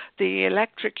thing, the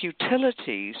electric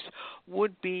utilities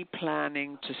would be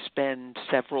planning to spend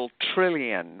several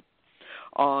trillion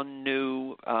on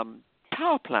new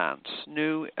power plants,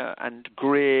 new and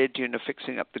grid,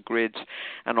 fixing up the grids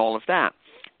and all of that.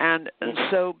 And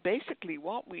so basically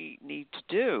what we need to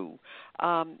do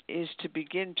is to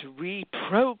begin to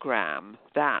reprogram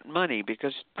that money,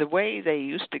 because the way they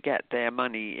used to get their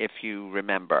money, if you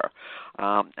remember,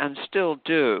 and still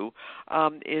do,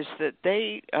 is that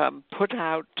they put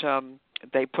out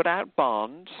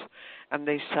bonds and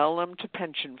they sell them to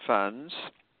pension funds.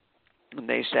 And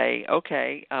they say,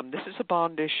 okay, this is a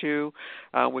bond issue.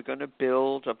 We're going to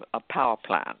build a power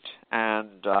plant,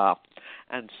 and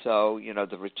so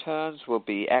the returns will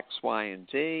be X, Y, and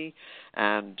Z,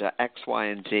 and X, Y,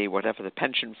 and Z, whatever the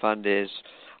pension fund is,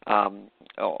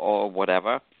 or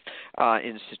whatever.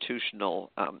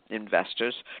 Institutional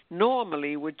investors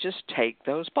normally would just take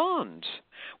those bonds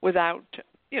without.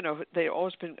 They've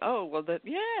always been,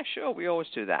 sure, we always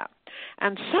do that,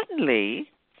 and suddenly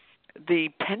the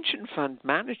pension fund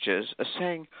managers are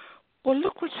saying, well,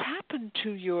 look what's happened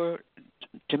to your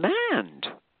demand.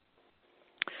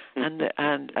 And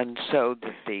so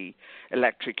the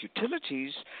electric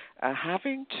utilities are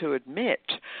having to admit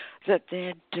that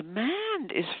their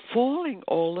demand is falling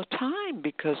all the time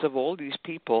because of all these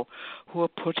people who are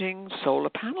putting solar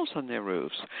panels on their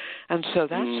roofs. And so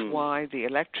that's why the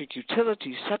electric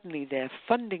utilities, suddenly their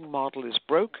funding model is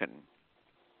broken.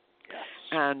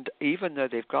 And even though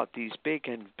they've got these big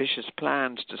ambitious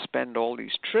plans to spend all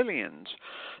these trillions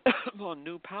on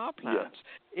new power plants,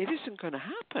 it isn't going to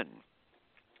happen.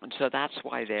 And so that's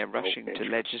why they're rushing to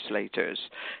legislators,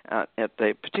 particularly at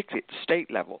the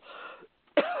state level.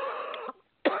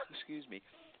 Excuse me.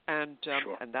 And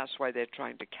that's why they're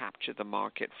trying to capture the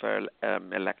market for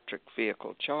electric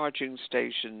vehicle charging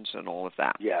stations and all of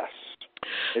that. Yes.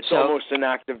 It's almost an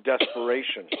act of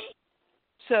desperation.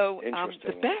 So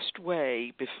the best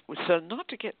way, so not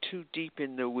to get too deep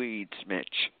in the weeds,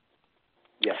 Mitch.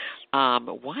 Yes.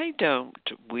 Why don't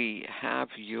we have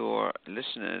your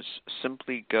listeners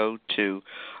simply go to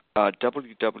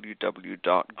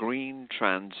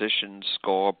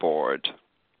www.greentransition.scoreboard,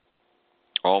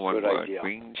 all one word,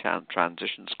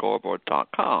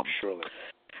 greentransition.scoreboard.com. Surely.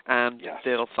 And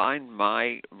they'll find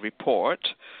my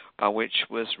report, which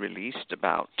was released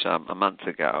about a month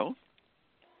ago,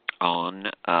 on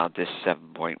this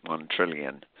 7.1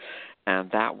 trillion.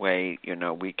 And that way,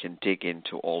 we can dig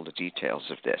into all the details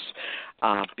of this.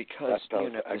 Because,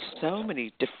 there's so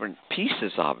many different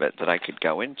pieces of it that I could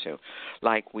go into.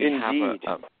 Like we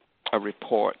have a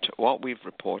report. What we've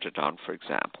reported on, for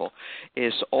example,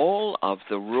 is all of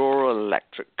the rural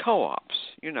electric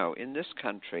co-ops. In this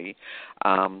country,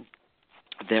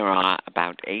 there are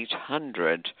about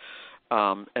 800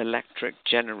 electric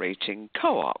generating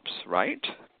co-ops, right?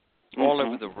 All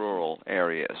over the rural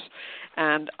areas.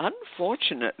 And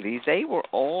unfortunately, they were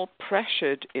all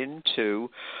pressured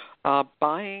into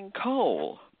buying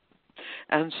coal.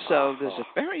 And so there's a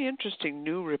very interesting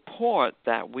new report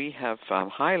that we have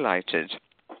highlighted,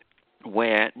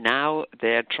 where now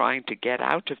they're trying to get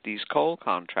out of these coal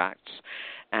contracts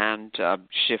and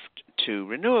shift to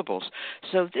renewables.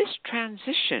 So this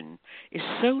transition is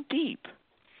so deep.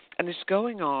 And it's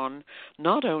going on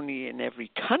not only in every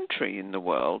country in the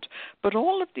world, but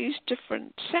all of these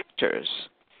different sectors,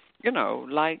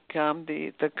 like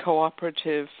the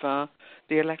cooperative, the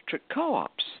electric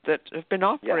co-ops that have been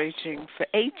operating for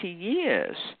 80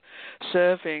 years,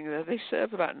 they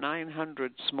serve about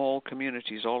 900 small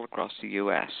communities all across the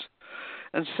U.S.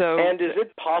 And is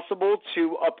it possible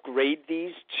to upgrade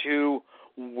these to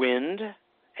wind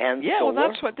and solar? Well,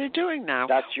 that's what they're doing now.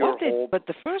 That's But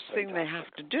the first thing they have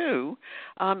to do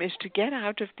is to get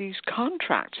out of these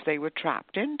contracts they were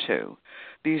trapped into,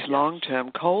 these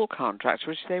long-term coal contracts,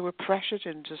 which they were pressured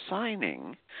into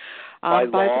signing by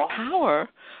the power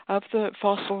of the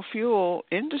fossil fuel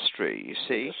industry, you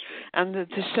see. And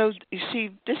so, you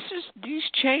see, these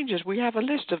changes, we have a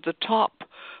list of the top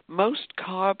most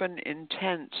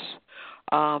carbon-intense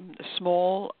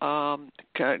small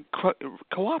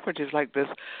cooperatives like this.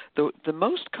 The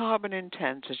most carbon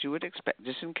intense, as you would expect,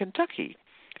 is in Kentucky.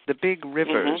 The big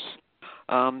rivers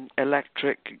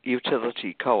electric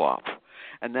utility co-op.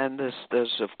 And then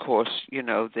there's of course,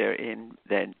 they're in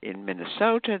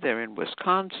Minnesota, they're in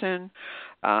Wisconsin,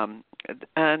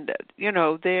 and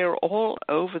they're all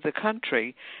over the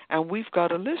country, and we've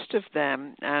got a list of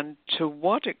them, and to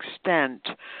what extent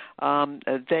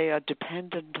they are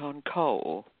dependent on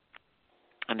coal,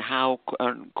 and how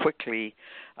quickly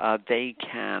they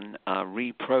can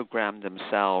reprogram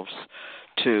themselves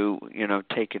to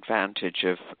take advantage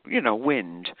of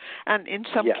wind, and in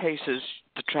some cases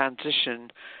the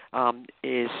transition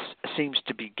seems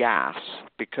to be gas,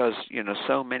 because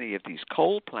so many of these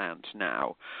coal plants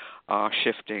now are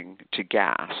shifting to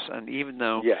gas, and even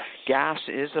though gas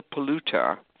is a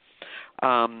polluter,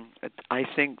 I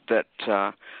think that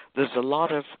there's a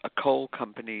lot of coal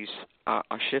companies are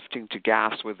shifting to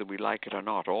gas, whether we like it or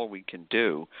not. All we can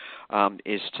do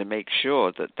is to make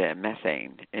sure that their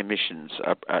methane emissions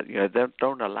they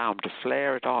don't allow them to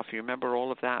flare it off. You remember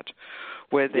all of that,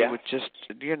 where they would just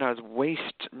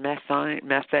waste methane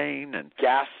and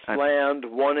Gasland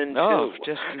 1 and 2. Oh,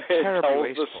 just terribly tells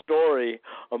wasteful. the story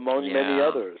among many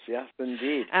others. Yes,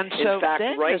 indeed. And in so fact,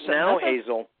 right now,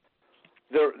 Hazel,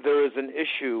 there is an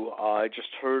issue I just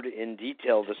heard in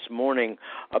detail this morning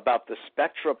about the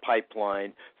Spectra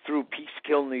pipeline through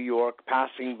Peekskill, New York,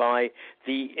 passing by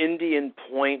the Indian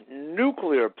Point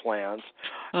nuclear plants.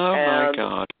 Oh, my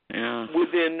God. Yeah.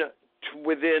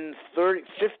 Within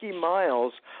 50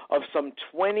 miles of some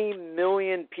 20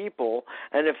 million people,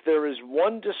 and if there is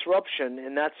one disruption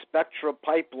in that Spectra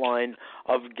pipeline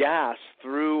of gas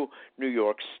through New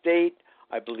York State,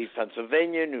 I believe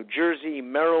Pennsylvania, New Jersey,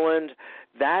 Maryland,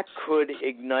 that could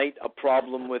ignite a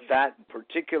problem with that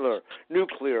particular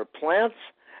nuclear plants,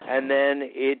 and then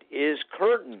it is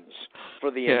curtains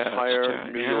for the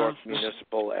entire New York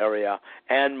municipal area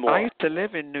and more. I used to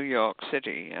live in New York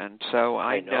City, and so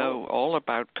I know all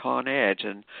about Con Ed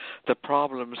and the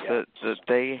problems that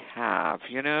they have,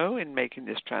 in making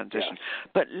this transition.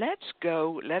 But let's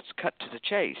cut to the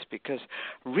chase, because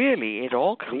really it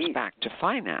all comes back to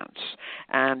finance,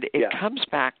 and it comes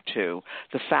back to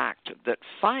the fact that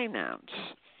finance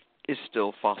is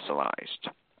still fossilized.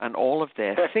 And all of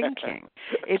their thinking,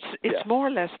 it's more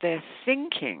or less their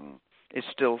thinking is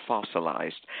still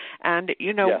fossilized. And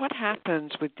what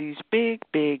happens with these big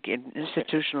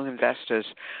institutional investors?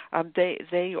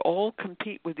 They all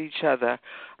compete with each other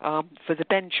for the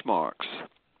benchmarks.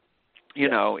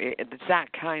 It's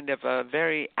that kind of a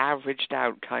very averaged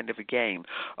out kind of a game.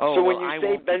 So when you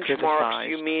say benchmarks,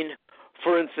 you mean,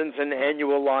 for instance, an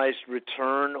annualized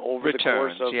return over the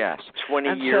course of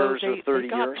 20 years or 30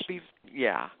 years?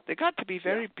 They got to be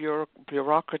very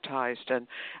bureaucratized, and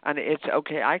it's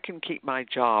okay. I can keep my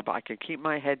job. I can keep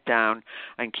my head down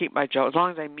and keep my job as long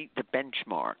as I meet the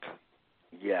benchmark.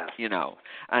 Yes.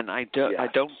 And I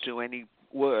don't do any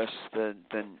worse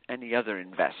than any other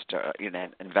investor,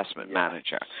 investment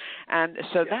manager. And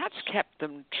so that's kept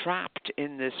them trapped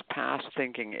in this past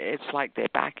thinking. It's like they're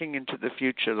backing into the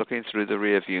future looking through the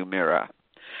rearview mirror.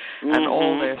 And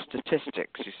all their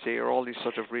statistics, you see, are all these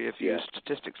sort of rearview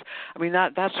statistics. I mean,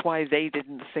 that's why they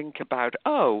didn't think about,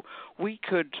 we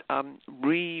could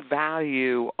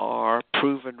revalue our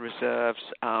proven reserves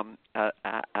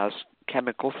as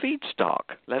chemical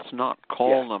feedstock. Let's not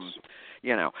call them,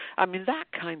 I mean, that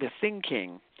kind of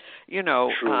thinking,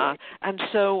 and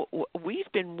so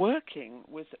we've been working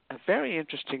with a very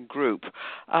interesting group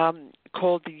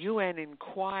called the UN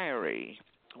Inquiry,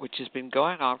 which has been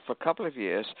going on for a couple of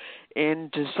years, in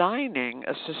designing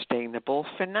a sustainable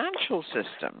financial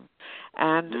system.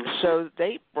 And so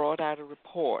they brought out a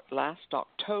report last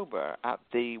October at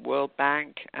the World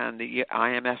Bank and the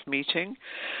IMF meeting,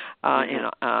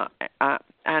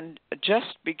 and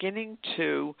just beginning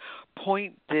to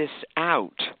point this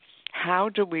out. How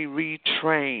do we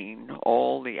retrain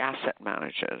all the asset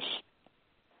managers?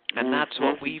 And that's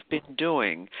what we've been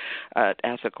doing at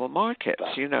Ethical Markets,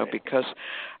 because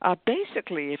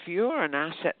basically if you're an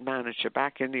asset manager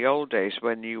back in the old days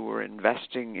when you were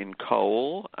investing in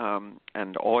coal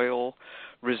and oil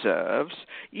reserves,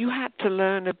 you had to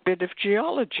learn a bit of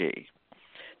geology.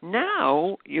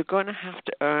 Now you're going to have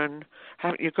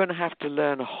to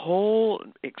learn a whole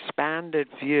expanded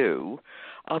view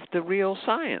of the real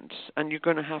science, and you're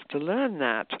going to have to learn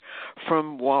that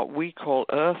from what we call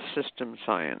Earth system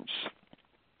science.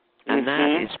 And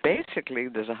that is basically,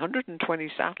 there's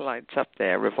 120 satellites up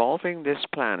there revolving this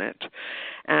planet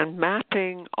and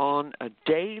mapping on a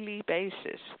daily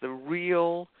basis the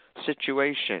real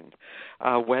situation,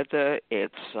 whether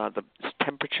it's the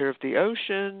temperature of the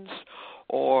oceans,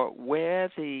 or where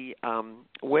the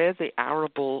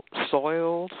arable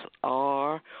soils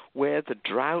are, where the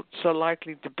droughts are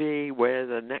likely to be, where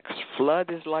the next flood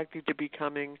is likely to be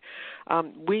coming.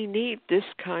 We need this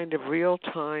kind of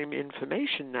real-time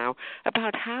information now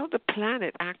about how the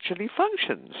planet actually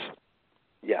functions.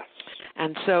 Yes.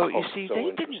 And so, you see,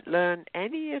 they didn't learn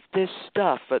any of this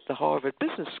stuff at the Harvard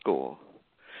Business School.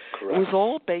 Correct. It was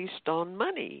all based on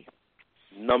money.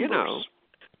 Numbers.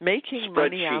 Making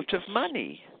money out of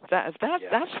money. That's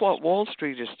what Wall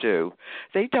Streeters do.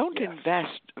 They don't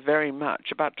invest very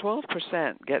much. About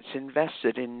 12% gets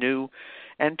invested in new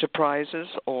enterprises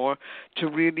or to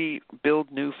really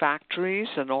build new factories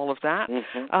and all of that.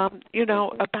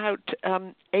 About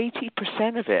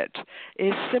 80% of it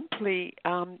is simply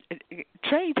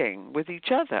trading with each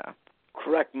other.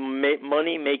 Correct.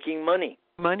 Money making money.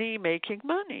 Money making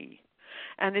money.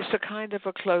 And it's a kind of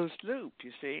a closed loop,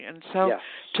 you see. And so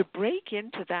to break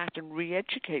into that and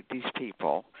re-educate these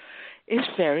people is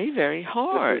very, very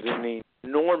hard. This is an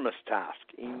enormous task.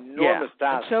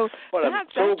 Task. So but I'm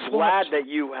so glad that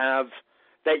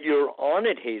you're on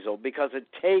it, Hazel, because it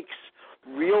takes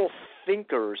real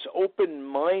thinkers,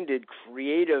 open-minded,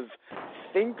 creative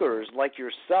thinkers like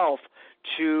yourself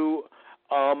to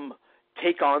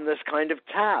take on this kind of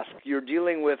task. You're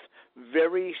dealing with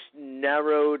very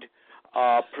narrowed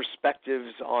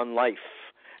perspectives on life,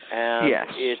 and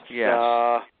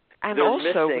they're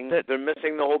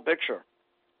missing the whole picture.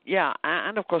 Yeah,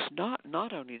 and of course, not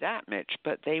only that, Mitch,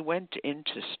 but they went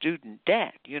into student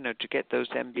debt, to get those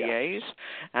MBAs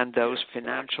and those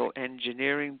financial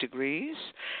engineering degrees,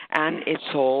 and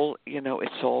it's all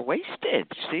wasted,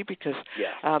 see, because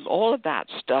all of that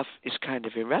stuff is kind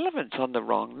of irrelevant on the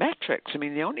wrong metrics. I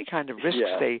mean, the only kind of risks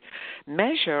they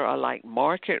measure are like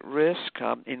market risk,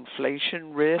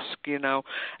 inflation risk,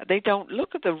 They don't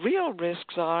look at the real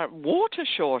risks are water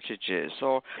shortages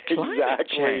or climate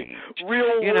change.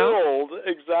 Real world,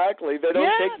 exactly. They don't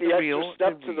take the extra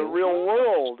step to the real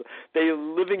world. They're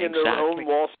living in their own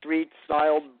Wall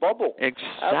Street-style bubble.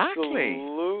 Exactly.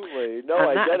 Absolutely. No,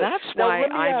 I get it. That's why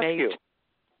I made...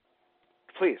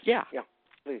 Please. Yeah.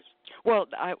 Please. Well,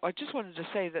 I just wanted to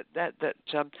say that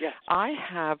I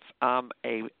have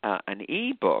an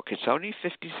e-book. It's only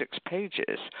 56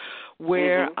 pages,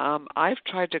 where I've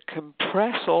tried to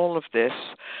compress all of this,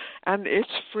 and it's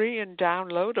free and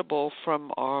downloadable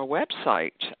from our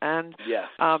website. And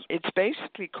it's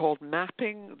basically called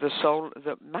Mapping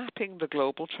the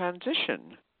Global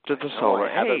Transition to the Solar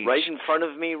Age. I have it right in front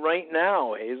of me right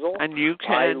now, Hazel. And you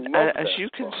can, as you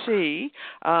can see,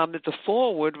 the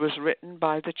foreword was written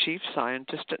by the chief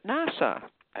scientist at NASA.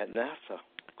 At NASA,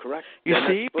 correct. You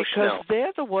see, because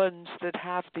they're the ones that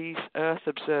have these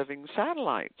Earth-observing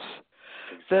satellites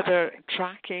that are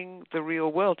tracking the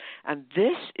real world. And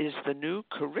this is the new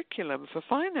curriculum for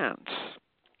finance.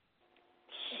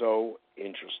 So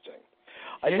interesting.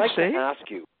 I'd like to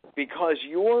ask you, because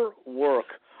your work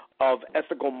of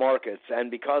ethical markets,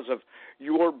 and because of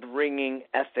your bringing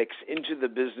ethics into the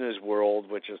business world,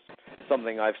 which is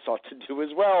something I've sought to do as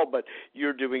well, but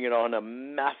you're doing it on a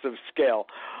massive scale.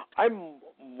 I'm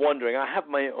wondering, I have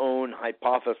my own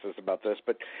hypothesis about this,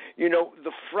 but,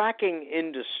 the fracking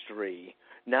industry,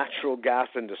 natural gas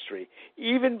industry,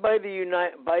 even by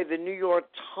the New York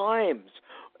Times,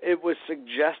 it was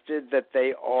suggested that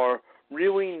they are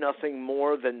really nothing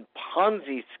more than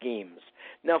Ponzi schemes.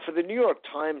 Now, for the New York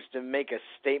Times to make a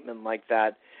statement like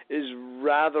that is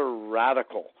rather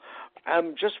radical.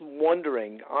 I'm just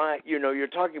wondering, you're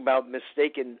talking about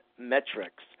mistaken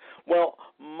metrics. Well,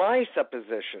 my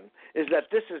supposition is that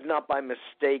this is not by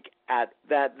mistake that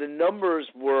the numbers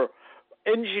were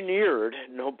engineered,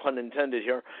 no pun intended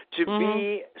here, to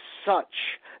be such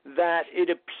that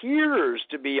it appears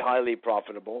to be highly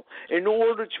profitable in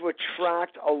order to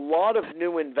attract a lot of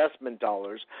new investment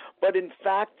dollars. But in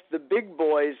fact, the big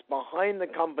boys behind the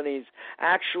companies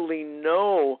actually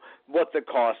know what the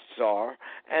costs are,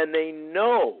 and they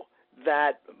know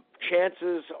that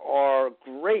chances are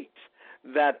great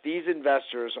that these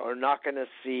investors are not going to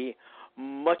see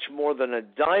much more than a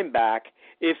dime back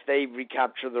if they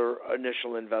recapture their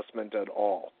initial investment at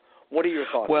all. What are your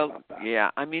thoughts about that?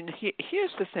 Well, I mean,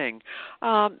 here's the thing,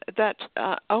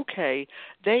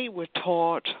 they were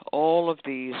taught all of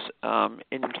these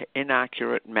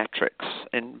inaccurate metrics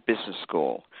in business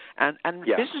school. And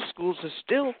Yes. business schools are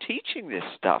still teaching this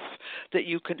stuff, that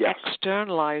you can Yes.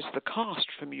 externalize the cost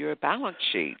from your balance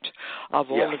sheet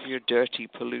of all Yes. of your dirty,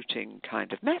 polluting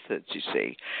kind of methods, you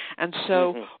see. And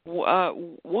so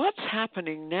what's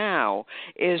happening now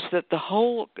is that the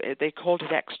whole, they called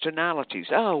it externalities.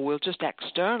 Oh, we'll just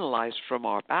externalize from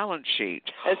our balance sheet.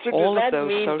 And so all does of that those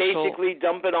mean social, basically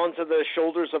dump it onto the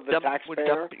shoulders of the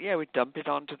taxpayer? we dump it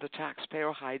onto the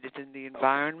taxpayer, hide it in the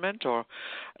environment, or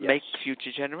make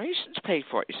future generations pay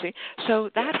for it, you see. So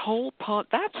that whole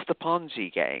that's the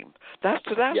Ponzi game. That's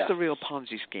the real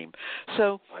Ponzi scheme.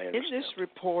 So in this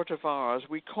report of ours,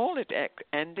 we call it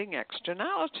Ending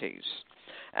Externalities.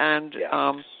 And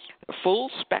full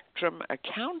spectrum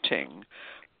accounting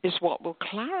is what will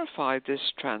clarify this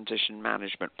transition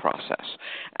management process.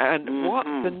 And what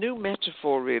the new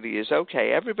metaphor really is,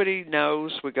 okay, everybody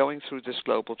knows we're going through this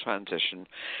global transition,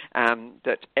 and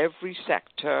that every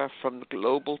sector from the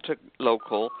global to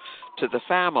local to the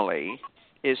family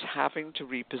is having to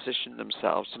reposition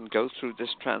themselves and go through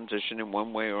this transition in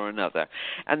one way or another.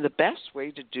 And the best way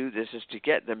to do this is to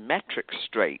get the metrics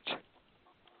straight.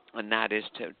 And that is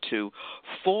to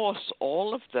force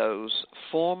all of those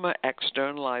former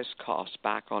externalized costs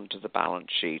back onto the balance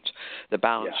sheet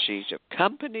sheet of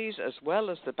companies as well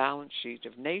as the balance sheet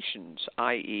of nations,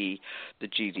 i.e. the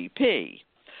GDP.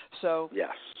 So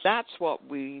that's what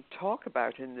we talk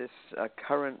about in this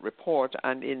current report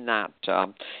and in that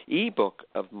e-book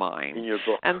of mine. In your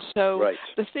book. And so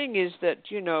the thing is that,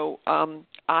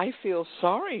 I feel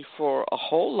sorry for a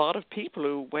whole lot of people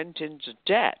who went into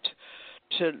debt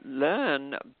to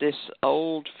learn this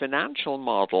old financial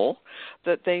model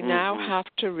that they now have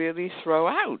to really throw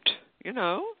out.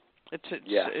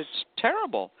 It's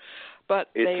terrible. But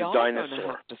they are going to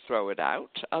have to throw it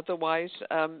out. Otherwise,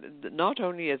 not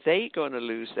only are they going to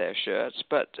lose their shirts,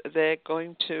 but they're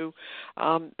going to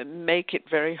make it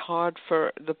very hard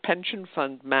for the pension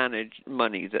fund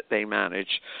money that they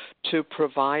manage to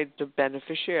provide the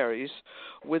beneficiaries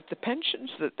with the pensions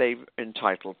that they're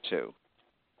entitled to.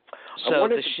 I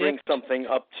wanted to bring something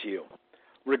up to you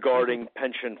regarding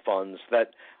pension funds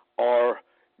that are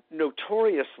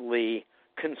notoriously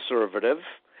conservative,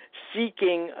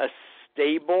 seeking a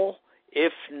stable,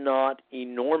 if not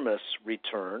enormous,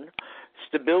 return.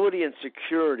 Stability and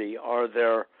security are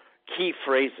their key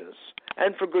phrases,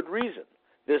 and for good reason.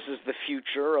 This is the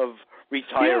future of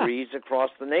retirees across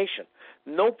the nation.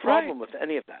 No problem with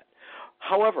any of that.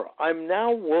 However, I'm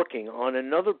now working on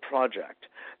another project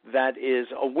that is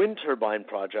a wind turbine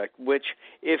project, which,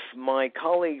 if my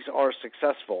colleagues are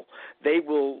successful, they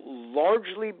will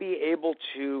largely be able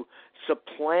to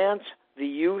supplant the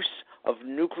use of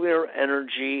nuclear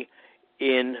energy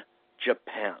in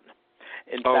Japan.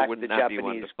 In fact, wouldn't the that Japanese, be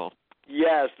wonderful?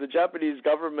 Yes, the Japanese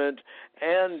government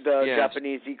and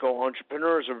Japanese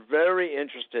eco-entrepreneurs are very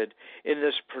interested in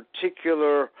this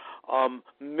particular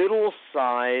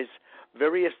middle-size,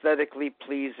 very aesthetically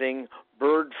pleasing,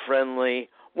 bird-friendly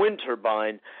wind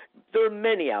turbine. There are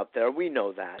many out there. We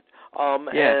know that.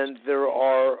 And there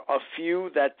are a few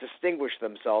that distinguish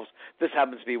themselves. This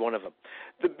happens to be one of them.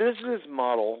 The business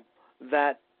model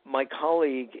that my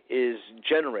colleague is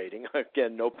generating,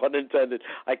 again, no pun intended,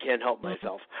 I can't help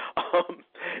myself,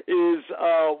 is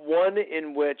one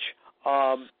in which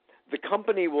the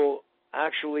company will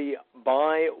actually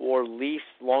buy or lease,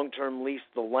 long-term lease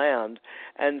the land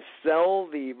and sell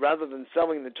rather than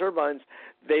selling the turbines,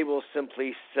 they will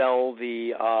simply sell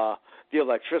the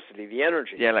electricity, the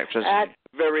energy. The electricity.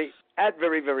 At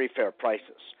very, very fair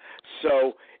prices.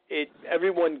 So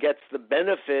everyone gets the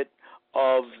benefit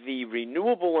of the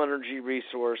renewable energy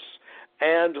resource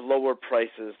and lower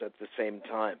prices at the same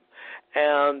time.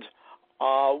 And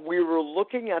we were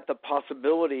looking at the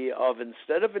possibility of,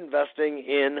 instead of investing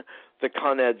in the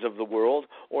Con Eds of the world,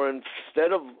 or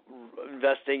instead of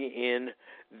investing in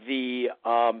the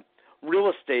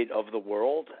real estate of the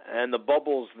world and the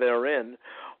bubbles therein,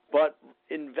 but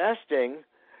investing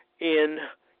in,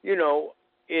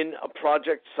 in a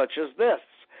project such as this,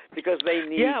 because they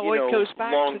need,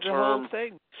 long-term,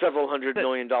 several $100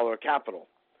 million capital.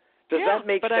 Does that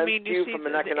make sense to you from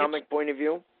an economic point of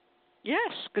view?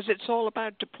 Yes, because it's all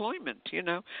about deployment,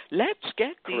 Let's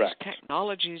get these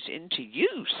technologies into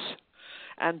use.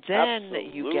 And then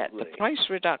you get the price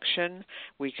reduction.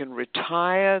 We can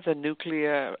retire the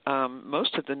nuclear,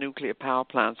 most of the nuclear power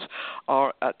plants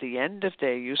are at the end of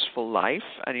their useful life.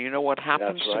 And you know what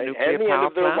happens to nuclear power plants? And the end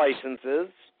of their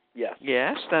licenses. Yes.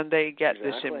 Yes, then they get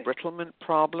this embrittlement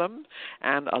problem,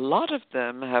 and a lot of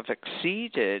them have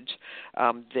exceeded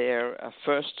their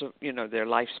their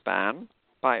lifespan.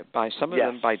 by some of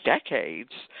them by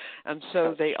decades, and so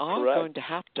That's they are correct. going to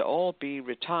have to all be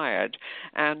retired.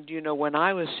 And when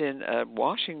I was in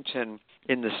Washington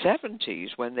in the 70s,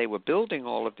 when they were building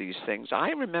all of these things, I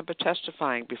remember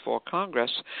testifying before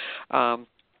Congress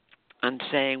and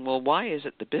saying, well, why is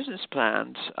it the business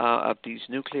plans of these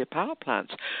nuclear power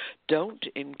plants don't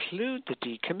include the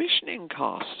decommissioning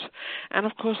costs? And,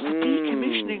 of course, the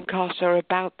decommissioning costs are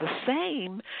about the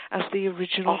same as the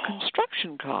original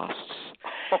construction costs.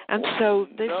 And so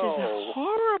this is a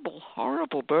horrible,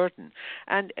 horrible burden.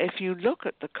 And if you look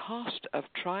at the cost of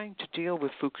trying to deal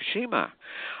with Fukushima,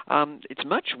 it's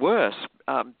much worse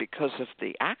because of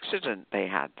the accident they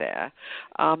had there.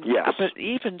 Yes. But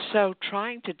even so,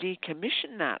 trying to decommission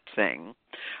that thing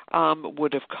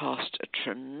would have cost a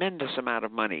tremendous amount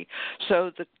of money.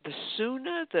 So the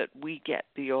sooner that we get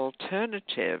the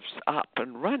alternatives up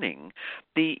and running,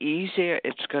 the easier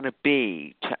it's going to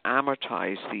be to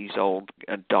amortize these old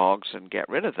dogs and get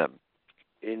rid of them.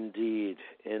 Indeed.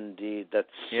 That's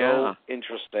so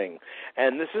interesting.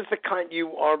 And this is the kind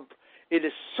it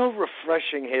is so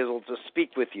refreshing, Hazel, to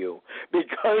speak with you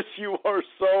because you are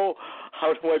so,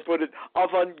 how do I put it,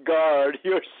 avant-garde.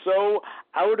 You're so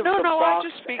out of the box. No, I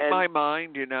just speak my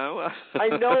mind, I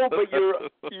know, but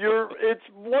it's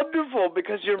wonderful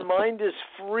because your mind is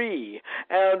free.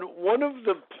 And one of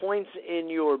the points in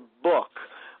your book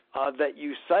that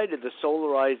you cited, the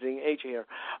Solarizing Age here,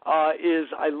 is,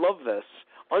 I love this,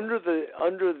 under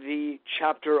the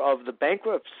chapter of the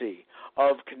bankruptcy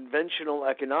of conventional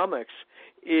economics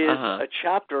is a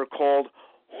chapter called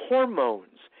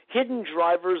Hormones, Hidden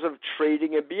Drivers of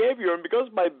Trading and Behavior. And because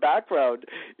my background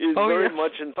is very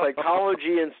much in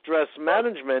psychology and stress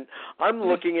management, I'm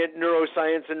looking at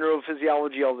neuroscience and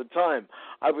neurophysiology all the time.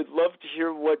 I would love to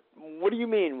hear what do you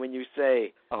mean when you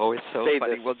say Oh, it's so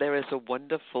funny. This. Well, there is a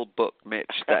wonderful book, Mitch,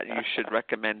 that you should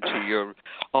recommend to your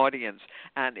audience,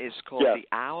 and it's called The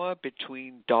Hour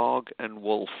Between Dog and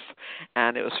Wolf.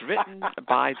 And it was written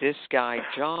by this guy,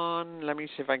 John, let me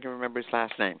see if I can remember his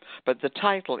last name. But the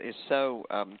title is so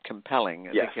compelling.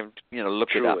 Yes. They can, look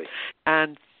it up.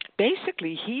 And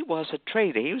basically, he was a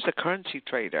trader. He was a currency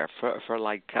trader for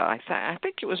like, I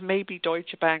think it was maybe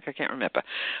Deutsche Bank. I can't remember.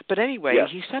 But anyway,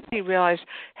 he suddenly realized,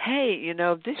 hey,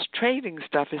 this trading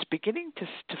stuff is beginning to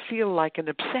feel like an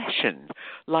obsession,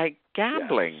 like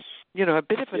gambling. A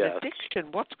bit of an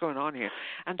addiction. What's going on here?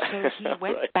 And so he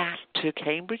went back to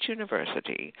Cambridge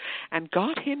University and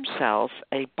got himself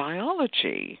a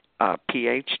biology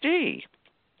PhD.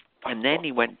 And then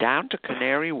he went down to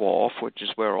Canary Wharf, which is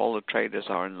where all the traders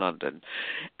are in London,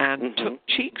 and took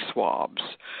cheek swabs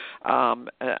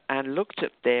and looked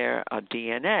at their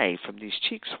DNA from these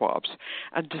cheek swabs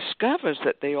and discovers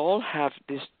that they all have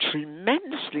this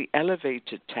tremendously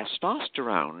elevated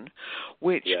testosterone,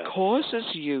 which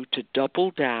causes you to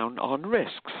double down on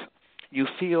risks. You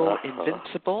feel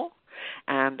invincible.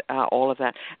 And all of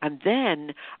that. And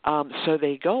then, so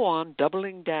they go on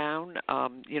doubling down,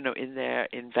 in their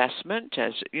investment,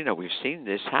 as, we've seen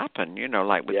this happen,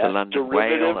 like with the London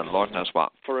Whale and Lord knows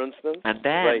what. For instance. And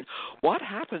then what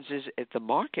happens is if the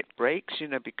market breaks,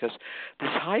 because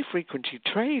these high-frequency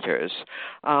traders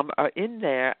are in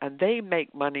there and they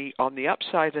make money on the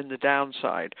upside and the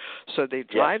downside. So they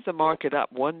drive the market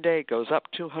up one day, it goes up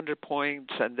 200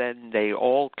 points, and then they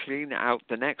all clean out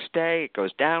the next day. It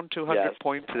goes down 200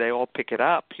 points, they all pick it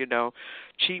up,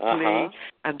 cheaply.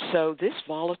 And so this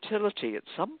volatility, at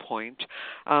some point,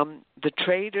 the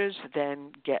traders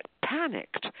then get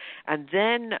panicked. And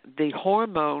then the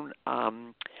hormone,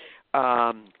 cortisol.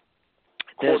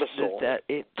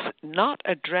 It's not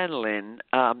adrenaline.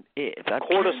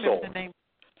 Cortisol. The name.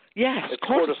 Yes, it's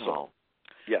cortisol.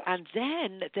 Yes. And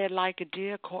then they're like a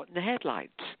deer caught in the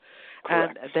headlights.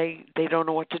 Correct. And they don't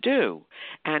know what to do.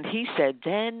 And he said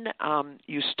then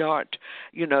you start,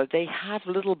 they have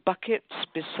little buckets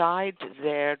beside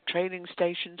their training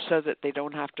station so that they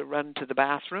don't have to run to the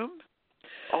bathroom,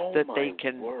 that they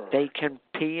can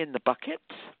pee in the buckets.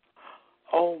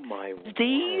 Oh, my word.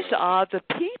 These are the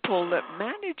people that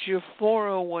manage your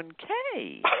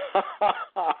 401k.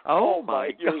 Oh,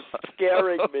 my, you're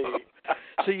scaring me.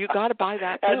 So you got to buy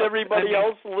that book. And everybody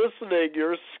else listening,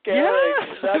 you're scaring.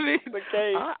 That's the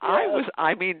case.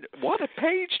 What a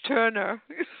page turner.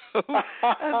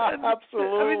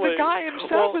 Absolutely. The guy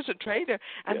himself was a trader.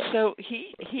 And so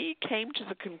he came to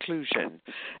the conclusion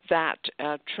that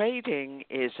trading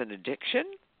is an addiction.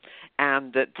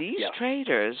 And that these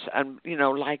traders, and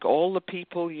like all the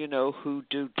people who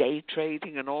do day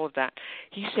trading and all of that,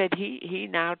 he said he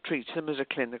now treats them as a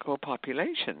clinical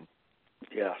population.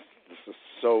 Yes, this is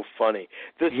so funny.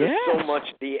 This Yes. is so much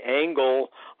the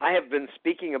angle. I have been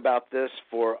speaking about this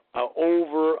for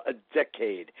over a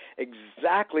decade.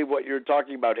 Exactly what you're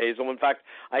talking about, Hazel. In fact,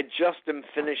 I just am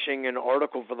finishing an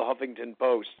article for the Huffington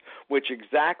Post, which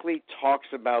exactly talks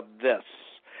about this.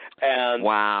 And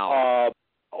wow.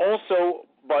 Also,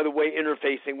 by the way,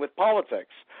 interfacing with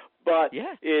politics. But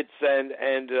it's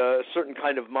a certain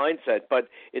kind of mindset. But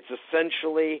it's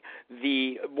essentially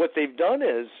what they've done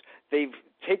is they've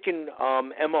taken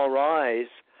MRIs,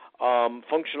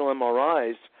 functional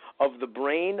MRIs of the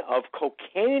brain of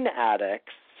cocaine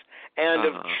addicts and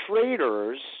of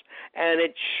traders, and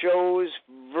it shows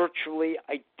virtually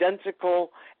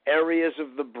identical areas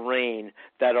of the brain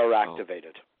that are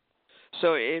activated.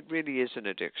 So it really is an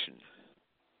addiction.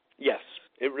 Yes.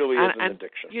 It really is an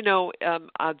addiction. You know,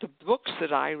 the books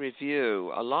that I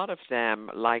review, a lot of them,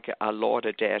 like Lord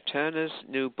Adair Turner's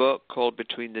new book called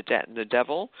Between the Debt and the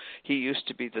Devil. He used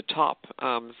to be the top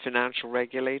financial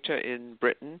regulator in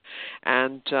Britain,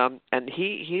 and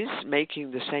he's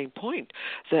making the same point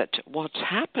that what's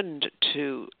happened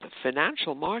to the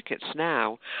financial markets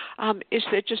now is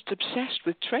they're just obsessed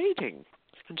with trading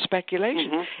and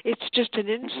speculation. Mm-hmm. It's just an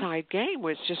inside game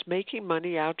where it's just making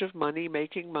money out of money,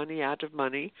 making money out of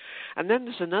money. And then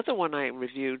there's another one I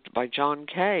reviewed by John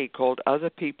Kay called Other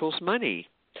People's Money.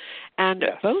 And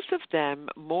both of them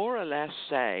more or less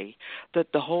say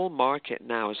that the whole market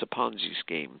now is a Ponzi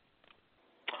scheme.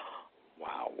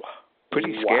 Wow.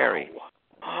 Pretty scary.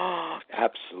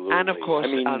 Absolutely. And of course,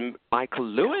 Michael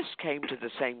Lewis came to the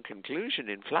same conclusion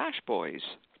in Flash Boys.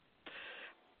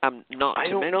 Not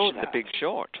to mention The Big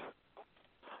Short.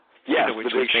 Yes, which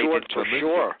The Big Short for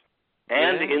sure.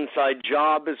 And Inside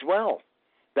Job as well.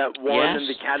 That won an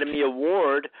Academy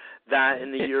Award that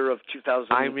in the year of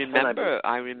 2010.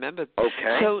 I remember.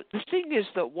 Okay. So the thing is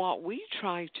that what we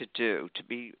try to do to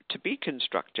be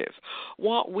constructive,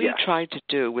 what we try to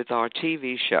do with our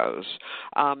TV shows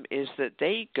is that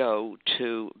they go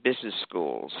to business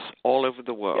schools all over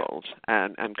the world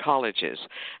and colleges.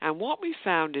 And what we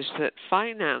found is that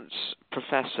finance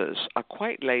professors are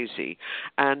quite lazy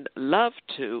and love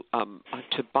to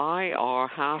buy our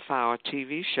half-hour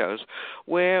TV shows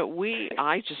where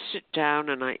I just sit down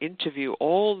and I interview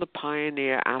all the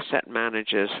pioneer asset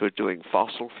managers who are doing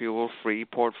fossil fuel-free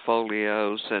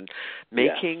portfolios and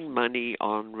making money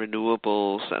on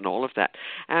renewables and all of that.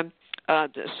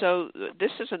 So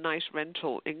this is a nice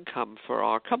rental income for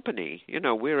our company. You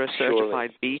know, we're a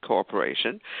certified B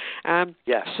Corporation.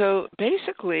 So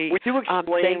basically... Would you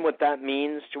explain what that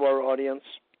means to our audience?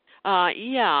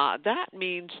 That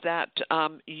means that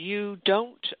you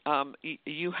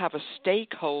have a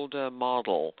stakeholder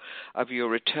model of your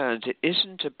returns. It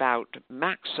isn't about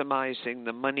maximizing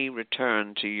the money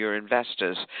return to your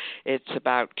investors. It's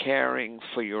about caring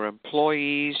for your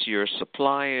employees, your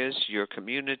suppliers, your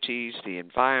communities, the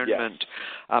environment,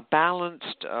 a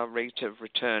balanced rate of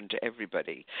return to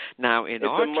everybody. Now, in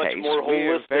our case,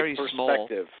 we're very small.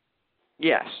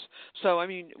 Yes. So, I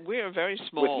mean, we're very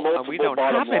small and we don't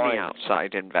have any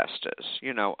outside investors.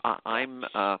 You know, I'm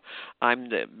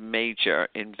the major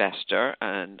investor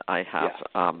and I have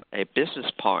a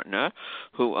business partner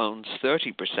who owns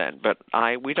 30%, but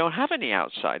we don't have any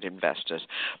outside investors.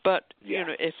 But, you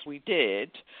know, if we did,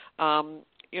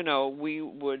 you know,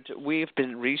 we've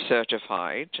been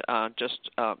recertified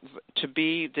to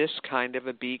be this kind of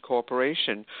a B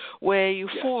corporation where you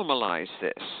formalize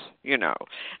this, you know.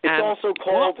 It's also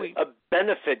called a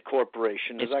benefit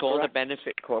corporation, is that correct? It's called a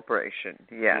benefit corporation,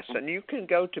 yes. And you can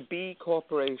go to B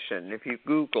Corporation if you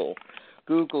Google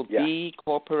B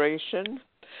Corporation.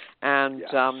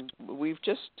 And we've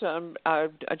just I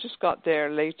just got their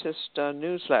latest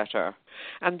newsletter,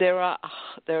 and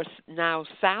there's now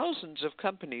thousands of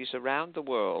companies around the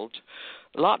world,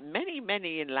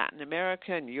 many in Latin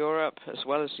America and Europe as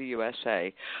well as the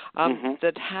USA,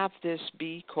 that have this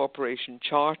B Corporation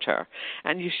charter,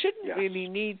 and you shouldn't really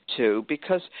need to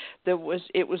because it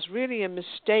was really a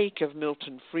mistake of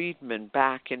Milton Friedman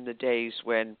back in the days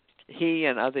when he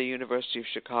and other University of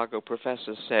Chicago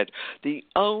professors said the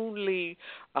only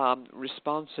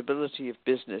responsibility of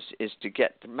business is to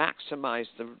maximize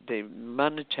the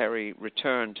monetary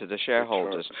return to the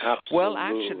shareholders. Well,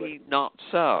 actually, not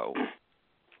so.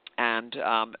 And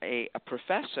a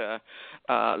professor,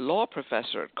 law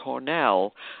professor at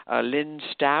Cornell, Lynn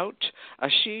Stout,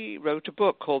 she wrote a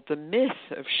book called The Myth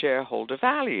of Shareholder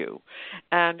Value.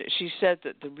 And she said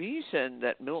that the reason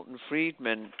that Milton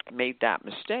Friedman made that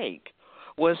mistake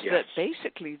was that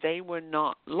basically they were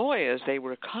not lawyers, they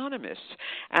were economists.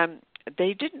 And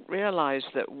they didn't realize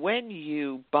that when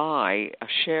you buy a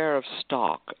share of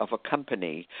stock of a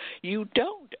company, you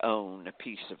don't own a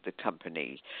piece of the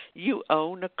company. You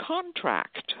own a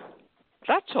contract.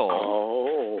 That's all.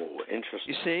 Oh, interesting.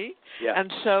 You see? Yeah.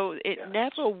 And so it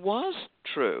never was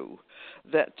true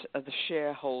that the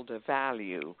shareholder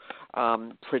value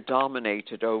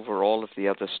predominated over all of the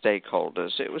other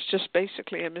stakeholders. It was just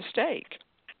basically a mistake.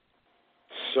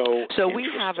 So we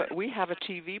have a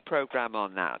TV program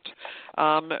on that,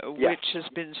 which has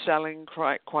been selling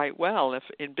quite well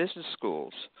in business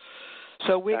schools.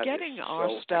 So we're getting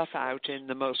our stuff out in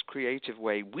the most creative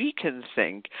way we can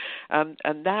think, and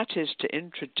that is to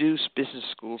introduce business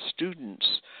school students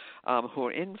who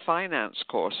are in finance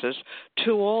courses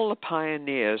to all the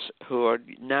pioneers who are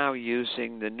now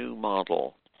using the new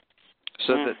model,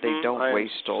 so that they don't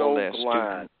waste all their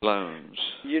student loans.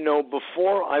 You know,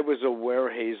 before I was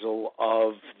aware, Hazel,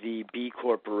 of the B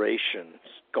corporations,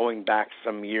 going back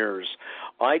some years,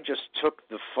 I just took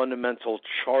the fundamental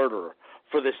charter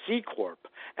for the C Corp,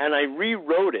 and I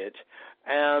rewrote it,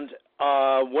 and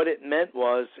what it meant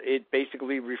was it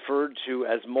basically referred to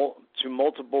as to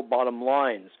multiple bottom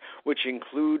lines, which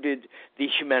included the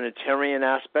humanitarian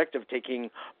aspect of taking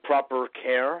proper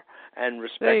care and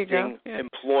respecting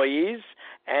employees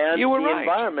and the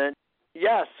environment.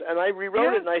 Yes, and I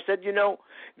rewrote it, and I said, you know,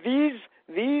 these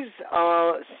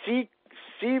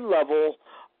C-level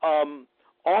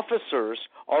officers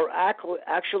are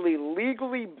actually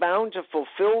legally bound to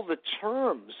fulfill the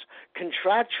terms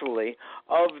contractually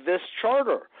of this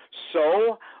charter.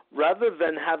 So rather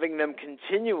than having them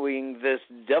continuing this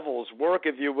devil's work,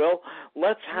 if you will,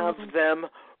 let's have them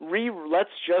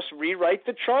let's just rewrite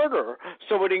the charter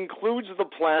so it includes the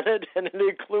planet and it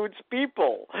includes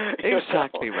people.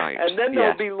 Exactly right. And then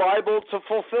they'll be liable to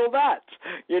fulfill that.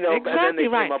 You know, exactly and then they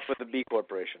right. came up with the B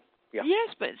Corporation. Yeah.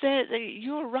 Yes, but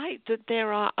you're right that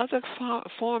there are other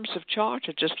forms of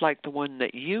charter, just like the one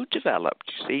that you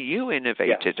developed. You see, you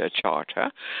innovated a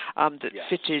charter that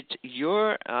fitted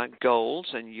your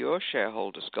goals and your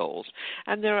shareholders' goals.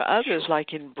 And there are others,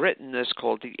 like in Britain, there's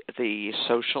called the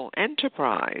social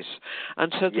enterprise.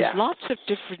 And so there's lots of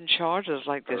different charters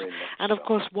like this. And, of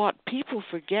course, what people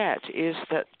forget is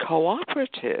that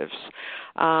cooperative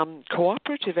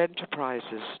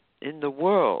enterprises in the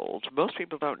world, most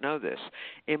people don't know this,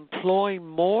 employ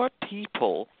more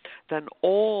people than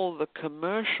all the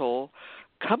commercial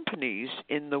companies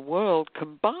in the world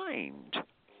combined.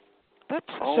 That's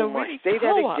so really say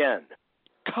that again.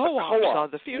 Co-ops are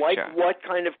the future. Like what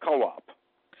kind of co-op?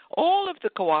 All of the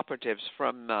cooperatives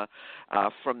from the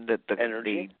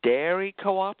dairy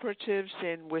cooperatives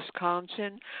in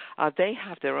Wisconsin, they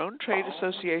have their own trade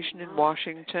association in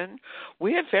Washington.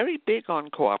 We are very big on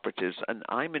cooperatives, and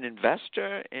I'm an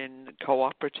investor in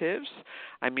cooperatives.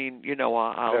 I mean, you know,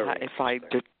 if I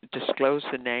disclose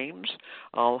the names,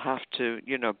 I'll have to,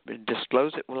 you know,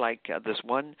 disclose it. Like there's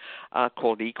one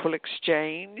called Equal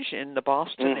Exchange in the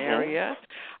Boston area,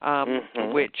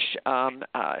 which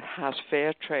has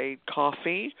fair trade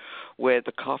coffee, where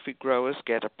the coffee growers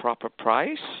get a proper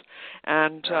price.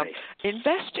 And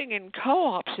investing in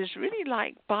co-ops is really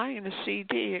like buying a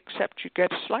CD, except you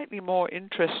get slightly more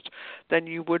interest than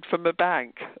you would from a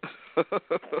bank.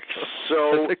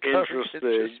 So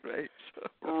interesting.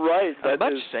 Right, that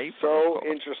much is safer, so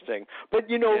interesting. But,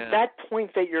 you know, that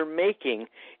point that you're making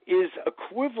is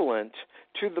equivalent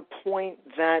to the point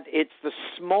that it's the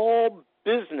small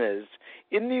business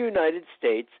in the United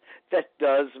States that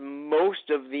does most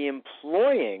of the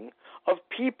employing of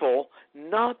people,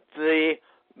 not the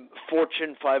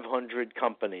Fortune 500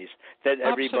 companies that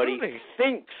everybody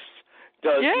thinks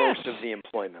does most of the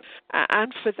employment.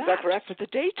 And for that, correct? For the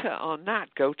data on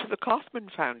that, go to the Kauffman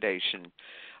Foundation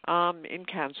in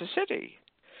Kansas City.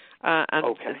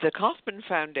 And the Kauffman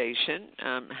Foundation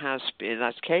has been,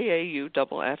 that's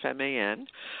Kauffman,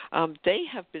 they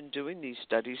have been doing these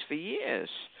studies for years.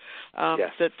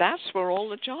 That's where all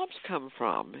the jobs come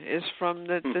from, is from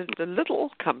the little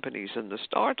companies and the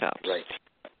startups.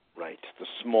 Right. The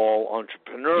small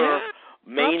entrepreneur,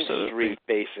 Main Street,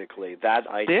 basically, that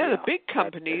idea. Yeah, the big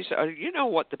companies are, you know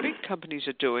what the big companies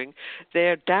are doing?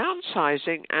 They're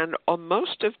downsizing, and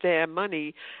most of their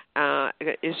money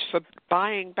is for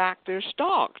buying back their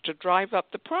stock to drive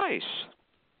up the price.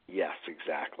 Yes,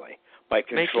 exactly. By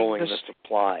controlling the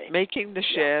supply. Making the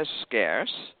shares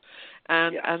scarce.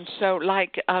 And so,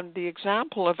 like the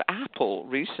example of Apple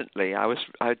recently, I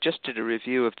just did a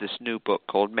review of this new book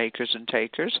called Makers and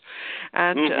Takers,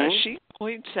 and she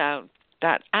points out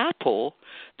that Apple,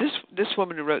 this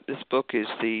woman who wrote this book is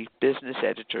the business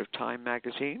editor of Time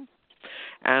magazine,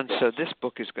 and so this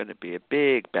book is going to be a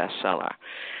big bestseller.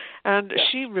 And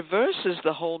she reverses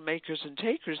the whole makers and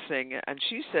takers thing, and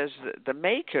she says that the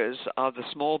makers are the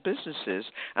small businesses,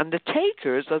 and the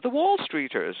takers are the Wall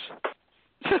Streeters.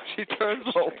 She turns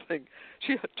the whole thing.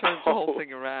 She turns the whole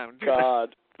thing around.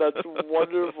 God, that's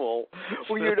wonderful.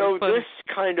 Well, this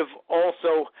kind of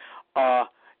also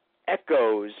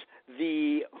echoes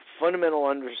the fundamental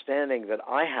understanding that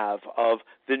I have of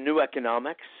the new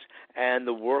economics and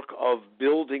the work of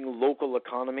building local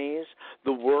economies,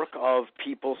 the work of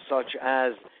people such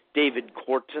as David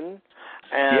Korten,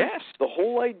 and the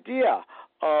whole idea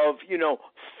of,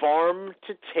 farm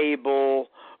to table,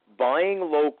 buying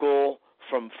local,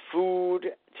 from food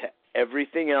to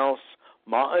everything else,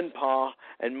 ma and pa,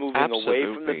 and moving away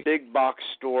from the big box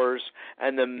stores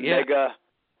and the mega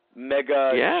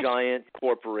giant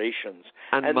corporations.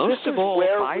 And most this of is all,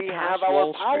 where we have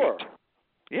Wall our power. Street.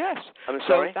 Yes. I'm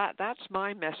sorry? So that's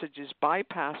my message, is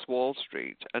bypass Wall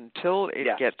Street until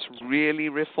it gets really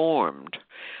reformed.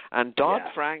 And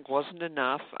Dodd-Frank wasn't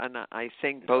enough, and I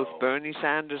think both Bernie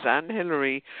Sanders and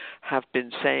Hillary have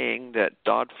been saying that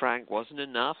Dodd-Frank wasn't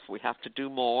enough. We have to do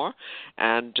more,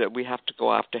 and we have to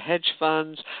go after hedge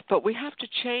funds, but we have to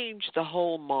change the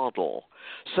whole model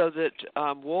so that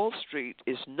Wall Street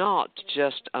is not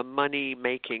just a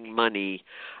money-making money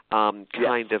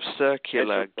kind of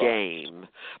circular game,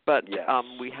 but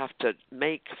we have to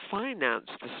make finance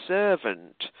the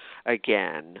servant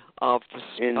again of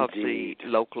the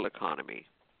local economy.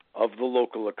 Of the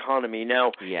local economy.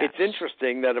 Now, it's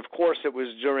interesting that, of course, it was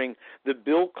during the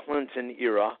Bill Clinton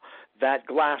era that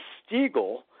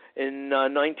Glass-Steagall in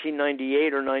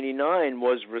 1998 or 99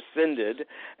 was rescinded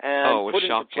and put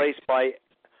into place by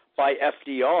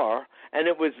FDR, and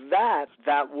it was that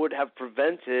would have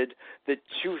prevented the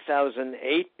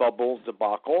 2008 bubble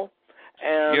debacle.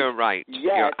 And you're right.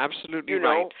 You're absolutely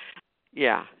right.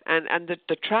 Yeah, and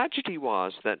the tragedy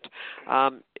was that,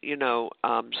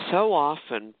 so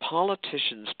often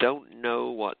politicians don't know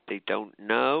what they don't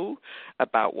know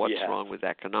about what's wrong with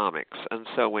economics. And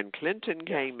so when Clinton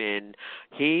came in,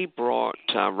 he brought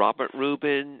Robert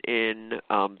Rubin in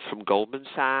from Goldman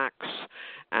Sachs,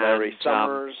 and Larry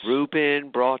Summers. Rubin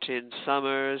brought in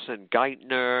Summers and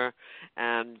Geithner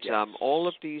and all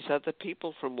of these other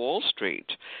people from Wall Street.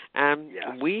 And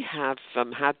we have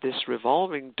had this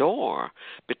revolving door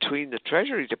between the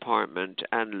Treasury Department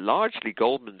and largely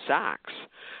Goldman Sachs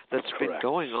that's been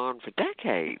going on for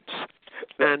decades.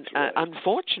 And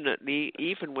unfortunately,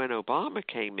 even when Obama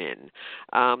came in,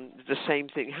 the same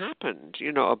thing happened.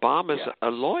 Obama's a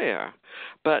lawyer,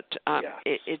 but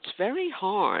it's very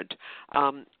hard,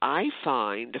 I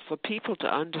find, for people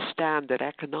to understand that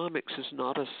economics is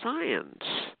not a science.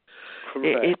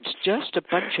 It's just a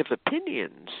bunch of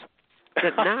opinions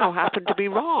that now happen to be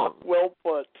wrong. Well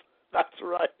put. That's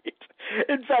right.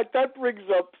 In fact, that brings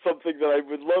up something that I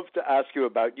would love to ask you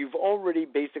about. You've already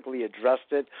basically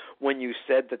addressed it when you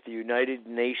said that the United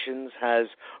Nations has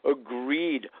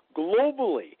agreed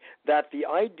globally that the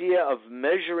idea of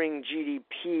measuring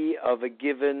GDP of a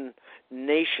given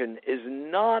nation is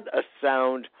not a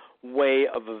sound way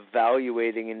of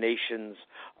evaluating a nation's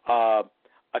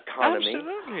economy.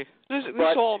 Absolutely.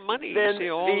 It's all money. Then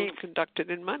all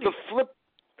conducted in money.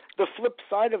 The flip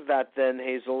side of that, then,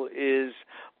 Hazel, is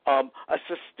a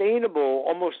sustainable,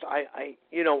 almost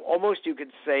you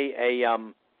could say a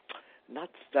not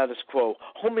status quo,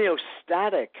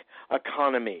 homeostatic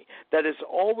economy that is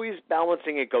always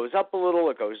balancing. It goes up a little,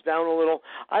 it goes down a little.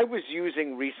 I was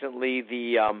using recently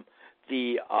the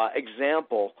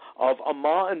example of a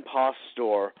ma and pa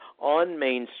store on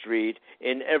Main Street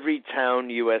in every town,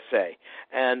 USA.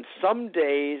 And some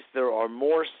days there are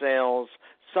more sales,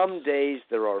 some days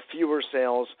there are fewer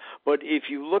sales, but if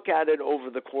you look at it over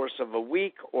the course of a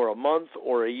week or a month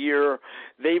or a year,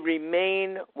 they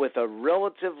remain with a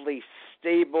relatively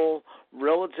stable,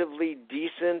 relatively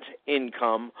decent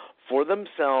income for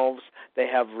themselves. They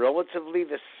have relatively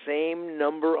the same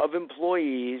number of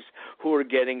employees who are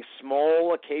getting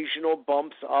small occasional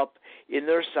bumps up in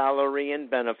their salary and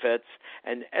benefits,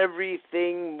 and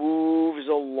everything moves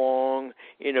along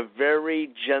in a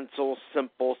very gentle,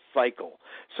 simple cycle.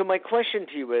 So my question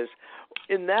to you is,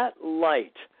 in that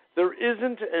light, there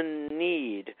isn't a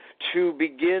need to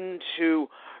begin to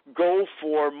go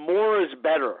for more is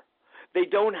better. They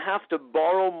don't have to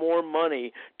borrow more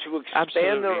money to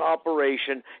expand their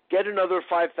operation, get another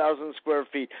 5,000 square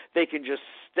feet. They can just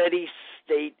steady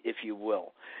state, if you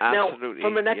will. Absolutely. Now,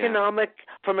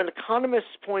 from an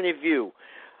economist's point of view,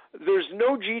 there's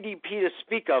no GDP to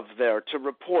speak of there to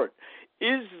report.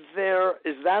 Is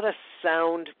that a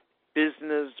sound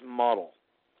business model?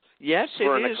 Yes,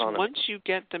 for it an is, economy. once you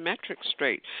get the metrics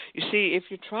straight. You see, if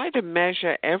you try to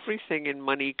measure everything in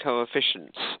money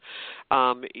coefficients,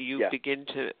 you begin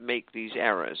to make these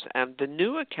errors. And the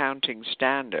new accounting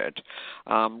standard,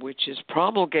 which is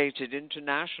promulgated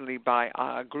internationally by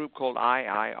a group called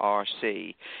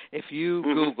IIRC, if you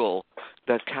Google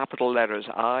the capital letters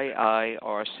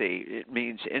IIRC, it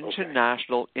means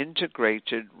International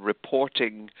Integrated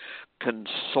Reporting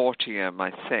Consortium,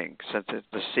 I think, so that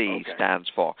the C stands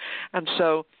for. And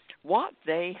so what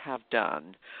they have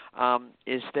done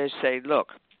is they say, look,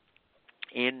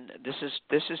 this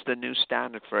is the new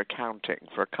standard for accounting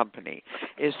for a company,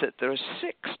 is that there are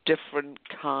 6 different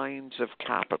kinds of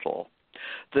capital.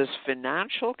 There's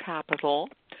financial capital,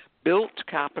 built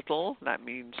capital, that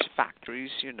means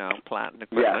factories, plant and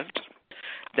equipment. Yes.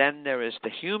 Then there is the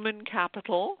human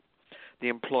capital, the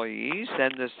employees.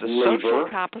 Then there's the social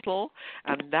capital,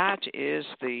 and that is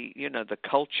the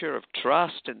culture of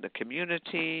trust in the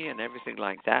community and everything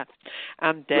like that.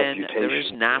 And then there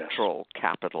is natural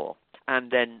capital,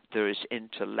 and then there is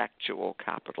intellectual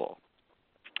capital.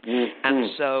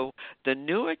 And so the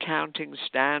new accounting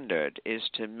standard is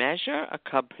to measure a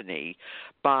company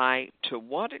by to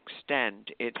what extent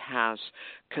it has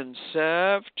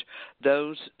conserved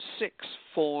those 6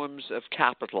 forms of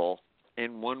capital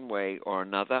in one way or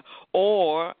another,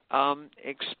 or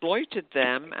exploited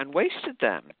them and wasted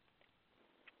them.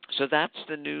 So that's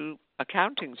the new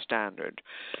accounting standard.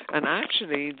 And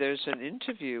actually, there's an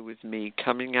interview with me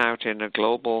coming out in a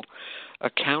global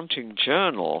accounting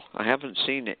journal. I haven't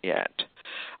seen it yet,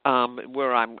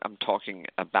 where I'm talking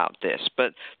about this.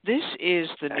 But this is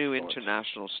the new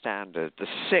international standard, the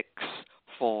 6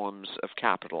 forms of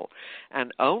capital.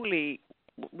 And only,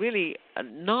 really,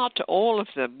 not all of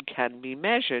them can be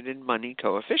measured in money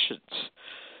coefficients.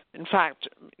 In fact,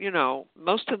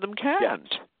 most of them can't.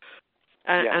 Yes.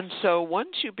 And so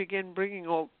once you begin bringing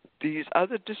all these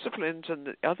other disciplines and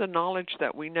the other knowledge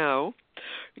that we know,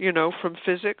 from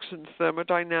physics and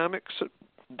thermodynamics,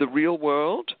 the real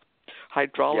world,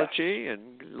 hydrology,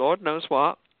 and Lord knows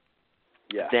what,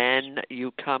 then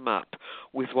you come up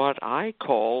with what I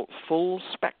call full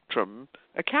spectrum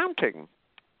accounting,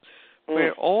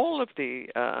 where all of the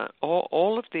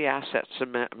assets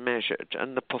are measured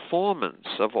and the performance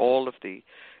of all of the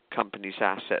company's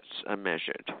assets are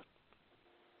measured.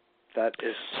 That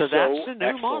is so that's the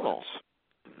new model.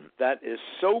 That is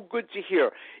so good to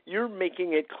hear. You're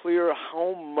making it clear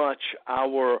how much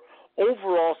our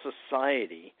overall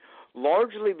society,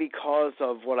 largely because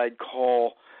of what I'd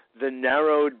call the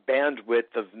narrowed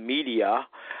bandwidth of media,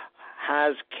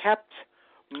 has kept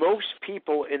most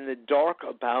people in the dark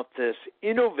about this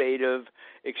innovative,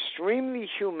 extremely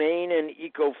humane and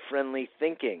eco-friendly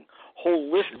thinking.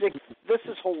 This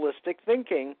is holistic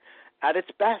thinking at its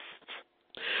best.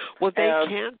 Well, they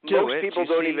can't do it. Most people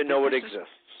don't even know it exists.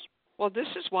 Well, this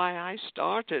is why I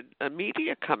started a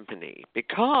media company,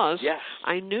 because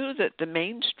I knew that the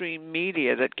mainstream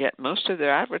media that get most of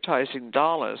their advertising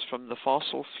dollars from the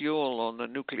fossil fuel or the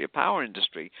nuclear power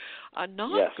industry are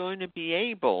not going to be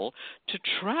able to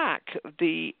track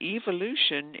the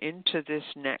evolution into this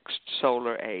next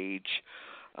solar age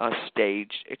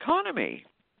staged economy.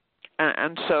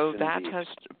 And so that has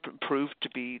proved to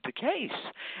be the case.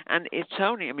 And it's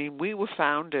only, we were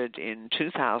founded in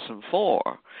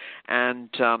 2004, and,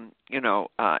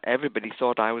 everybody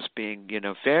thought I was being,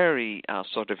 very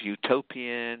sort of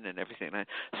utopian and everything.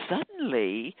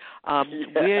 Suddenly,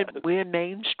 we're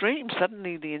mainstream.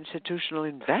 Suddenly, the institutional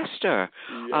investor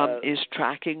is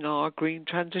tracking our green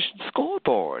transition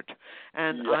scoreboard.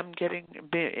 And I'm getting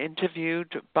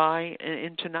interviewed by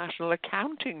international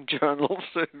accounting journals,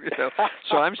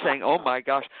 So I'm saying, oh my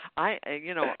gosh, I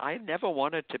never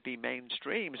wanted to be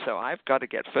mainstream, so I've got to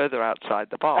get further outside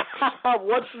the box.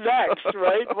 What's next,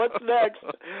 right? What's next?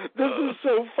 This is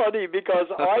so funny because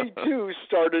I too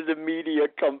started a media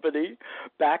company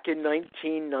back in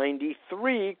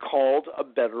 1993 called A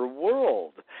Better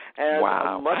World, and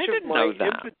much I didn't of my know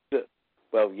that.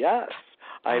 Well, yes.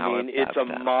 It's a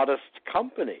modest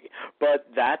company, but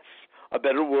that's A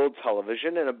Better World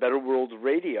Television and A Better World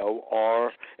Radio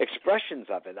are expressions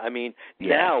of it.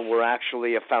 Now we're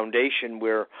actually a foundation.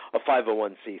 We're a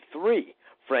 501c3,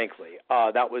 frankly.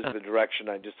 That was the direction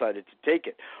I decided to take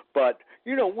it. But,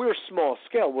 we're small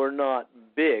scale. We're not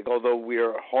big, although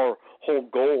our whole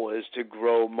goal is to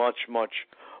grow much, much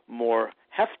more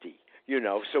hefty.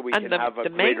 So we can have a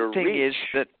greater reach.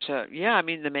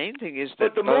 The main thing is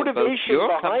that the motivation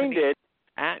behind it,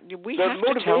 we have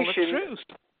to tell the truth.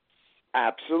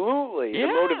 Absolutely. The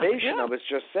motivation, I was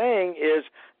just saying, is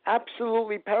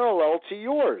absolutely parallel to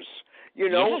yours,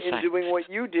 in doing what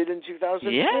you did in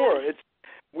 2004.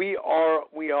 we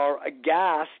are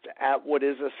aghast at what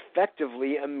is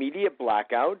effectively a media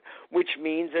blackout, which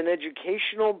means an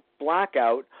educational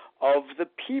blackout of the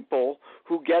people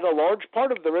who get a large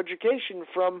part of their education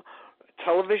from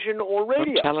television or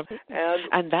radio.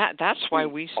 And that's why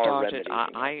we started.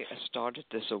 I started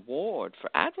this award for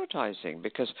advertising,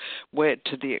 because we're,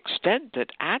 to the extent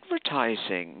that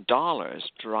advertising dollars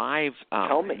drive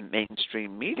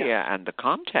mainstream media and the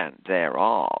content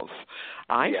thereof,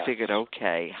 I figured,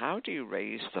 okay, how do you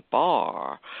raise the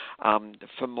bar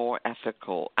for more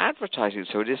ethical advertising,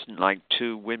 so it isn't like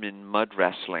two women mud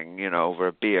wrestling, over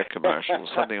a beer commercial,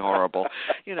 something horrible,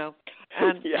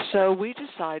 And so we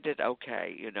decided,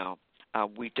 okay,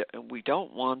 we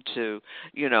don't want to,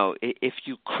 if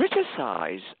you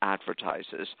criticize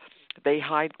advertisers, they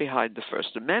hide behind the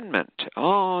First Amendment.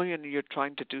 Oh, you're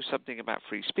trying to do something about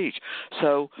free speech.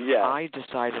 So I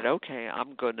decided, okay,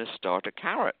 I'm going to start a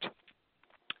carrot.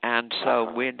 And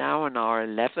so we're now in our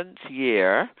 11th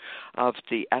year of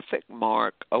the Ethic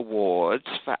Mark Awards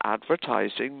for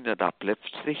advertising that uplifts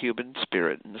the human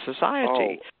spirit in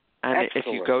society. And if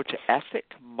you go to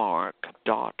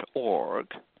ethicmark.org,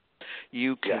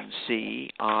 you can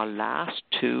see our last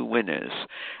two winners.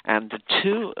 And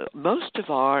most of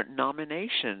our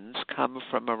nominations come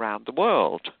from around the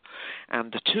world.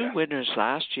 And the two winners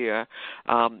last year,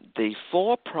 the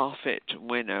for-profit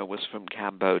winner was from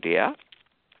Cambodia,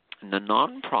 and the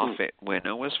non-profit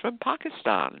winner was from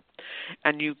Pakistan.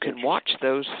 And you can watch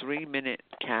those 3-minute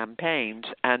campaigns,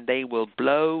 and they will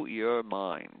blow your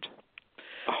mind.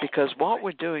 Because what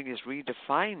we're doing is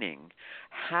redefining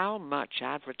how much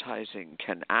advertising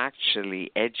can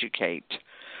actually educate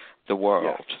the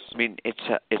world. Yes. I mean, it's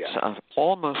a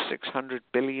almost $600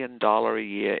 billion a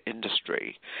year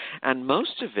industry, and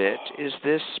most of it is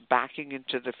this backing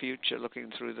into the future, looking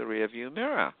through the rearview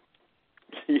mirror.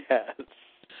 Yes.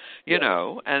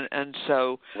 And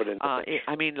so, last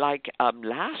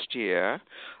year,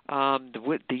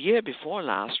 the year before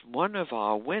last, one of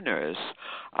our winners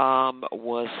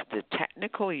was the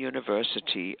Technical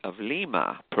University of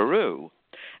Lima, Peru.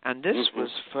 And this was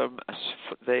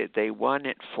they won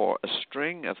it for a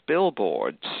string of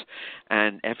billboards,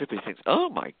 and everybody thinks, oh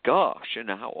my gosh,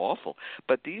 how awful.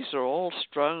 But these are all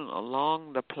strewn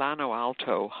along the Plano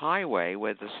Alto highway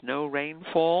where there's no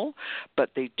rainfall,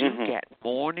 but they do get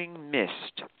morning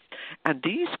mist. And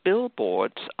these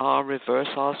billboards are reverse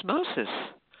osmosis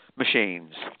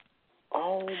machines.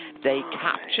 They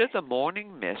capture the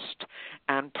morning mist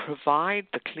and provide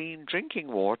the clean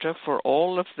drinking water for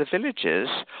all of the villages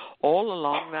all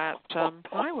along that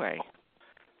highway.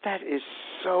 That is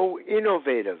so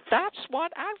innovative. That's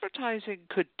what advertising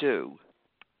could do.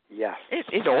 Yes.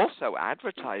 It also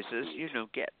advertises,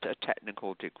 get a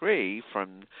technical degree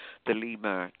from the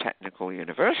Lima Technical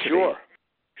University.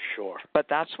 Sure. But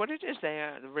that's what it is. They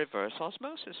are the reverse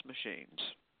osmosis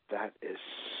machines. That is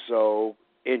so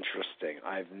interesting.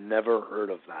 I've never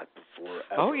heard of that before.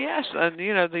 Ever. Oh yes, and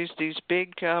these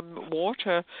big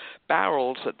water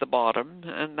barrels at the bottom,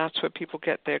 and that's where people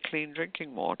get their clean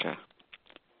drinking water.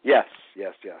 Yes.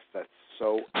 That's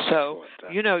so. So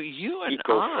you and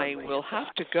I will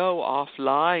have to go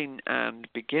offline and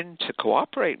begin to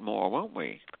cooperate more, won't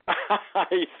we?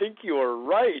 I think you are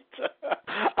right.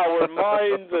 Our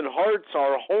minds and hearts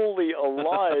are wholly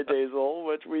allied, Hazel,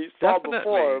 which we saw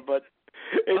before, but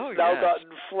it's now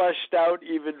gotten fleshed out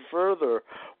even further.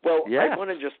 Well, I want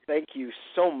to just thank you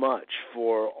so much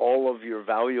for all of your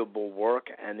valuable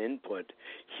work and input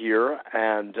here,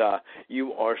 and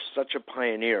you are such a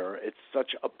pioneer. It's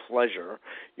such a pleasure.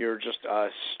 You're just a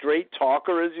straight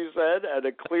talker, as you said, and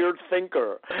a clear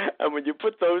thinker. And when you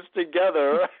put those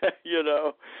together,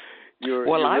 you're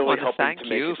Well, I really want to thank to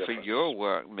you for your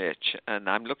work, Mitch, and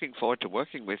I'm looking forward to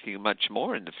working with you much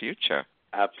more in the future.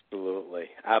 Absolutely,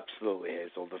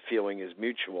 Hazel. The feeling is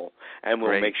mutual, and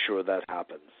we'll make sure that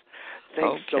happens.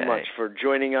 Thanks so much for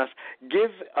joining us.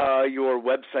 Give your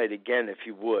website again, if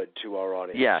you would, to our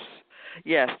audience.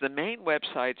 Yes. The main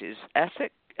website is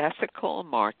Ethical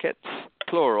Markets,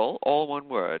 plural, all one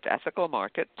word,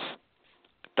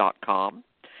 ethicalmarkets.com,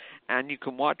 and you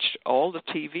can watch all the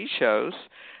TV shows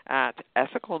at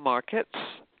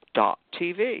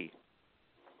ethicalmarkets.tv.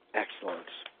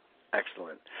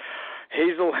 Excellent.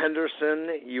 Hazel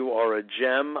Henderson, you are a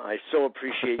gem. I so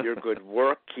appreciate your good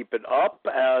work. Keep it up,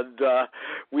 and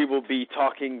we will be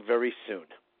talking very soon.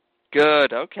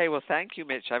 Good. Okay, well, thank you,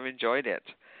 Mitch. I've enjoyed it.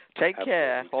 Take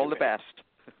care. All the best.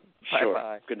 Sure.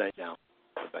 Bye-bye. Good night now.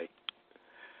 Bye-bye.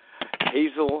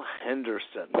 Hazel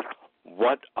Henderson,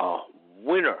 what a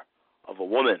winner of a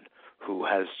woman who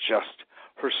has just,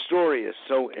 her story is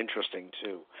so interesting,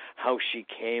 too, how she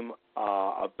came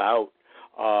about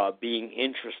being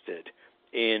interested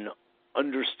in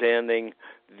understanding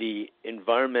the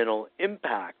environmental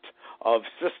impact of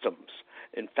systems.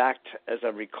 In fact, as I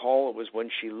recall, it was when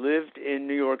she lived in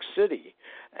New York City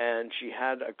and she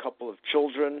had a couple of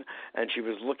children and she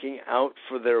was looking out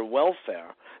for their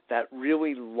welfare that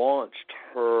really launched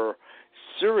her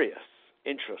serious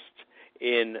interest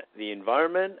in the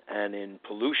environment and in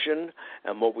pollution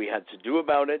and what we had to do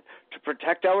about it to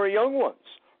protect our young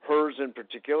ones, hers in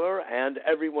particular and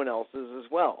everyone else's as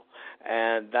well.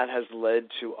 And that has led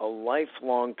to a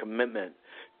lifelong commitment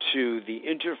to the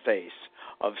interface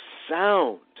of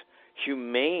sound,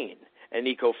 humane, and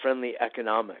eco-friendly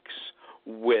economics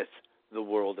with the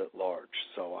world at large.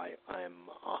 So I'm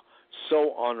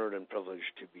so honored and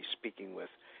privileged to be speaking with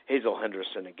Hazel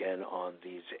Henderson again on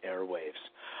these airwaves.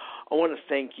 I want to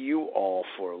thank you all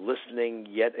for listening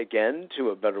yet again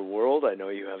to A Better World. I know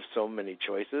you have so many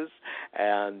choices,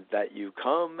 and that you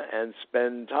come and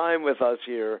spend time with us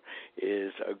here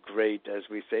is a great, as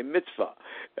we say, mitzvah,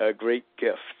 a great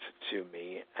gift to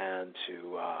me and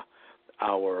to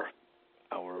our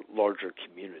larger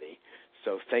community.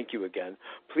 So thank you again.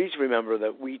 Please remember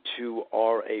that we, too,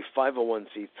 are a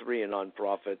 501c3, a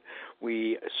nonprofit.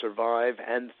 We survive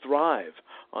and thrive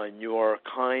on your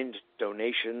kind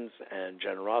donations and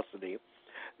generosity.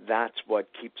 That's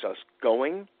what keeps us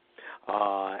going.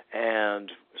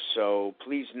 And so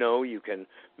please know you can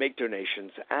make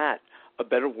donations at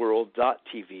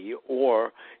abetterworld.tv,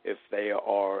 or if they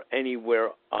are anywhere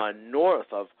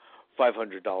north of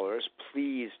 $500,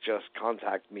 please just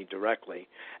contact me directly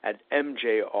at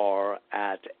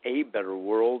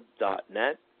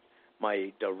mjr@abetterworld.net.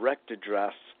 My direct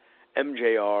address,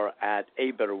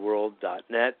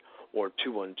 mjr@abetterworld.net, or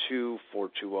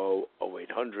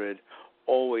 212-420-0800.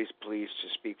 Always pleased to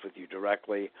speak with you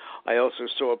directly. I also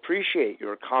so appreciate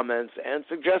your comments and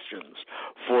suggestions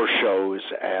for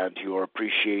shows and your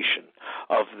appreciation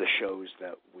of the shows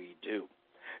that we do.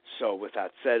 So with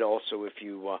that said, also if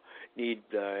you need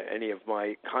any of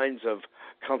my kinds of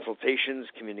consultations,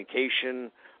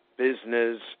 communication,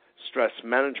 business, stress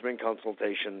management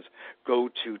consultations, go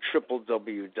to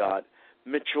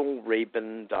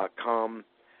www.mitchellrabin.com,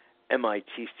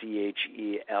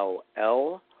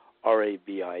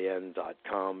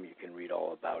 MITCHELLRABIN.com. You can read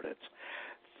all about it.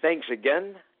 Thanks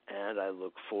again, and I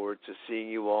look forward to seeing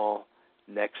you all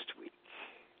next week.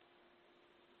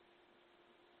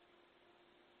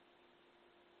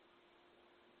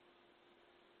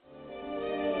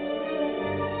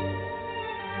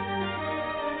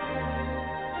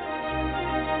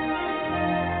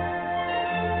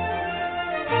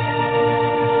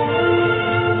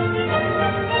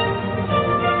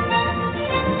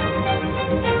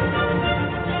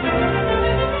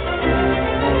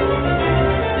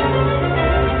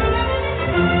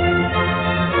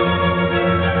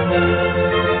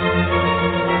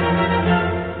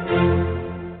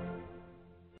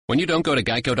 When you don't go to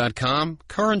Geico.com,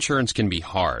 car insurance can be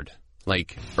hard.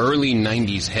 Like early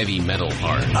 90s heavy metal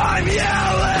hard. I'm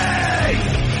yelling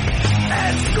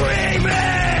and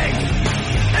screaming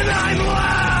and I'm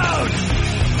loud.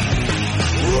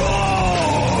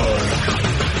 Roar!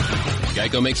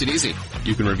 Geico makes it easy.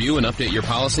 You can review and update your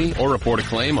policy or report a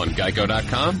claim on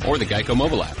Geico.com or the Geico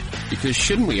mobile app. Because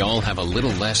shouldn't we all have a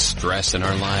little less stress in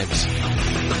our lives?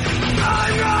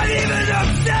 I'm not even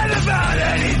upset about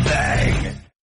anything.